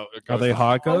a Are ghost they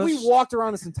hunt. hot Oh, we ghosts? walked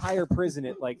around this entire prison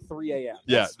at like 3 a.m.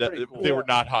 Yeah, That's pretty cool. they were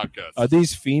not hot ghosts. Are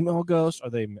these female ghosts? Are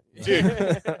they?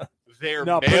 Dude, they're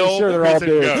No, pretty male sure they're all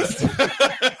prison dudes. ghosts.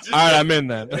 All right, I'm in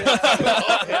then.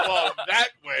 Well, that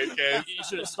way, okay. You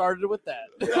should have started with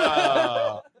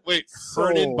that. Wait,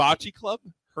 Hernan Bocce Club?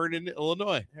 Hernan,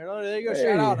 Illinois. There you go. Hey.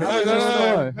 Shout out. No, I was no, just-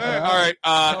 no, no. All right,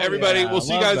 everybody, yeah, we'll see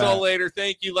you love guys that. all later.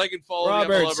 Thank you. Like and follow the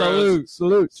Robert, MLO Bros. salute.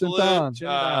 Salute. Salute.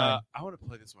 Chintan. I want to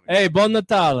play this one. Hey, Bon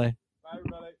Natale.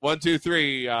 1, 2,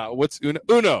 3. What's Uno?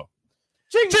 Uno.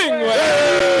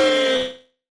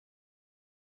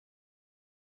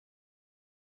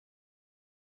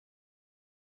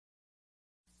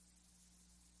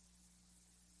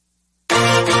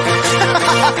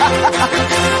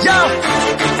 Yo,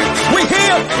 we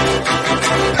here.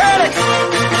 Panic.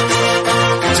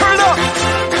 Turn up.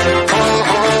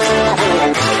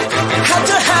 Had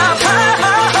to have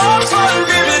high hopes for a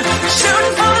living.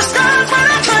 Shooting for the stars when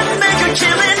I couldn't make a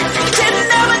killing. Didn't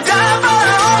ever die, but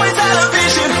I always had a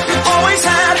vision. Always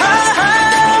had high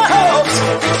hopes.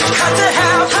 Had to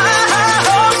have high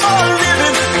hopes for a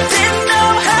living. Didn't know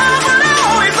how, but I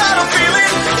always had a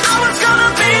feeling. I was gonna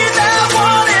be that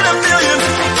one in a million.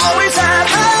 Always had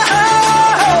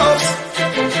high hopes.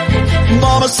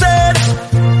 Mama said,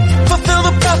 fulfill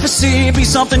the prophecy, be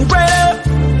something greater.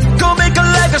 Go make a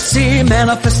legacy,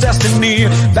 manifest destiny.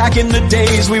 Back in the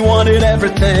days we wanted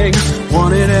everything.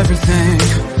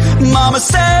 Mama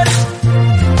said,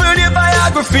 burn your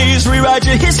biographies, rewrite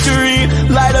your history.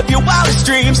 Light up your wildest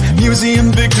dreams,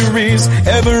 museum victories.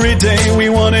 Every day we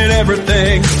wanted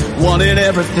everything.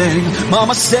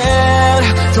 Mama said,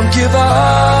 don't give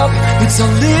up, it's a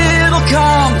little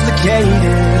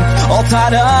complicated. All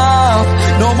tied up,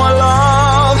 no more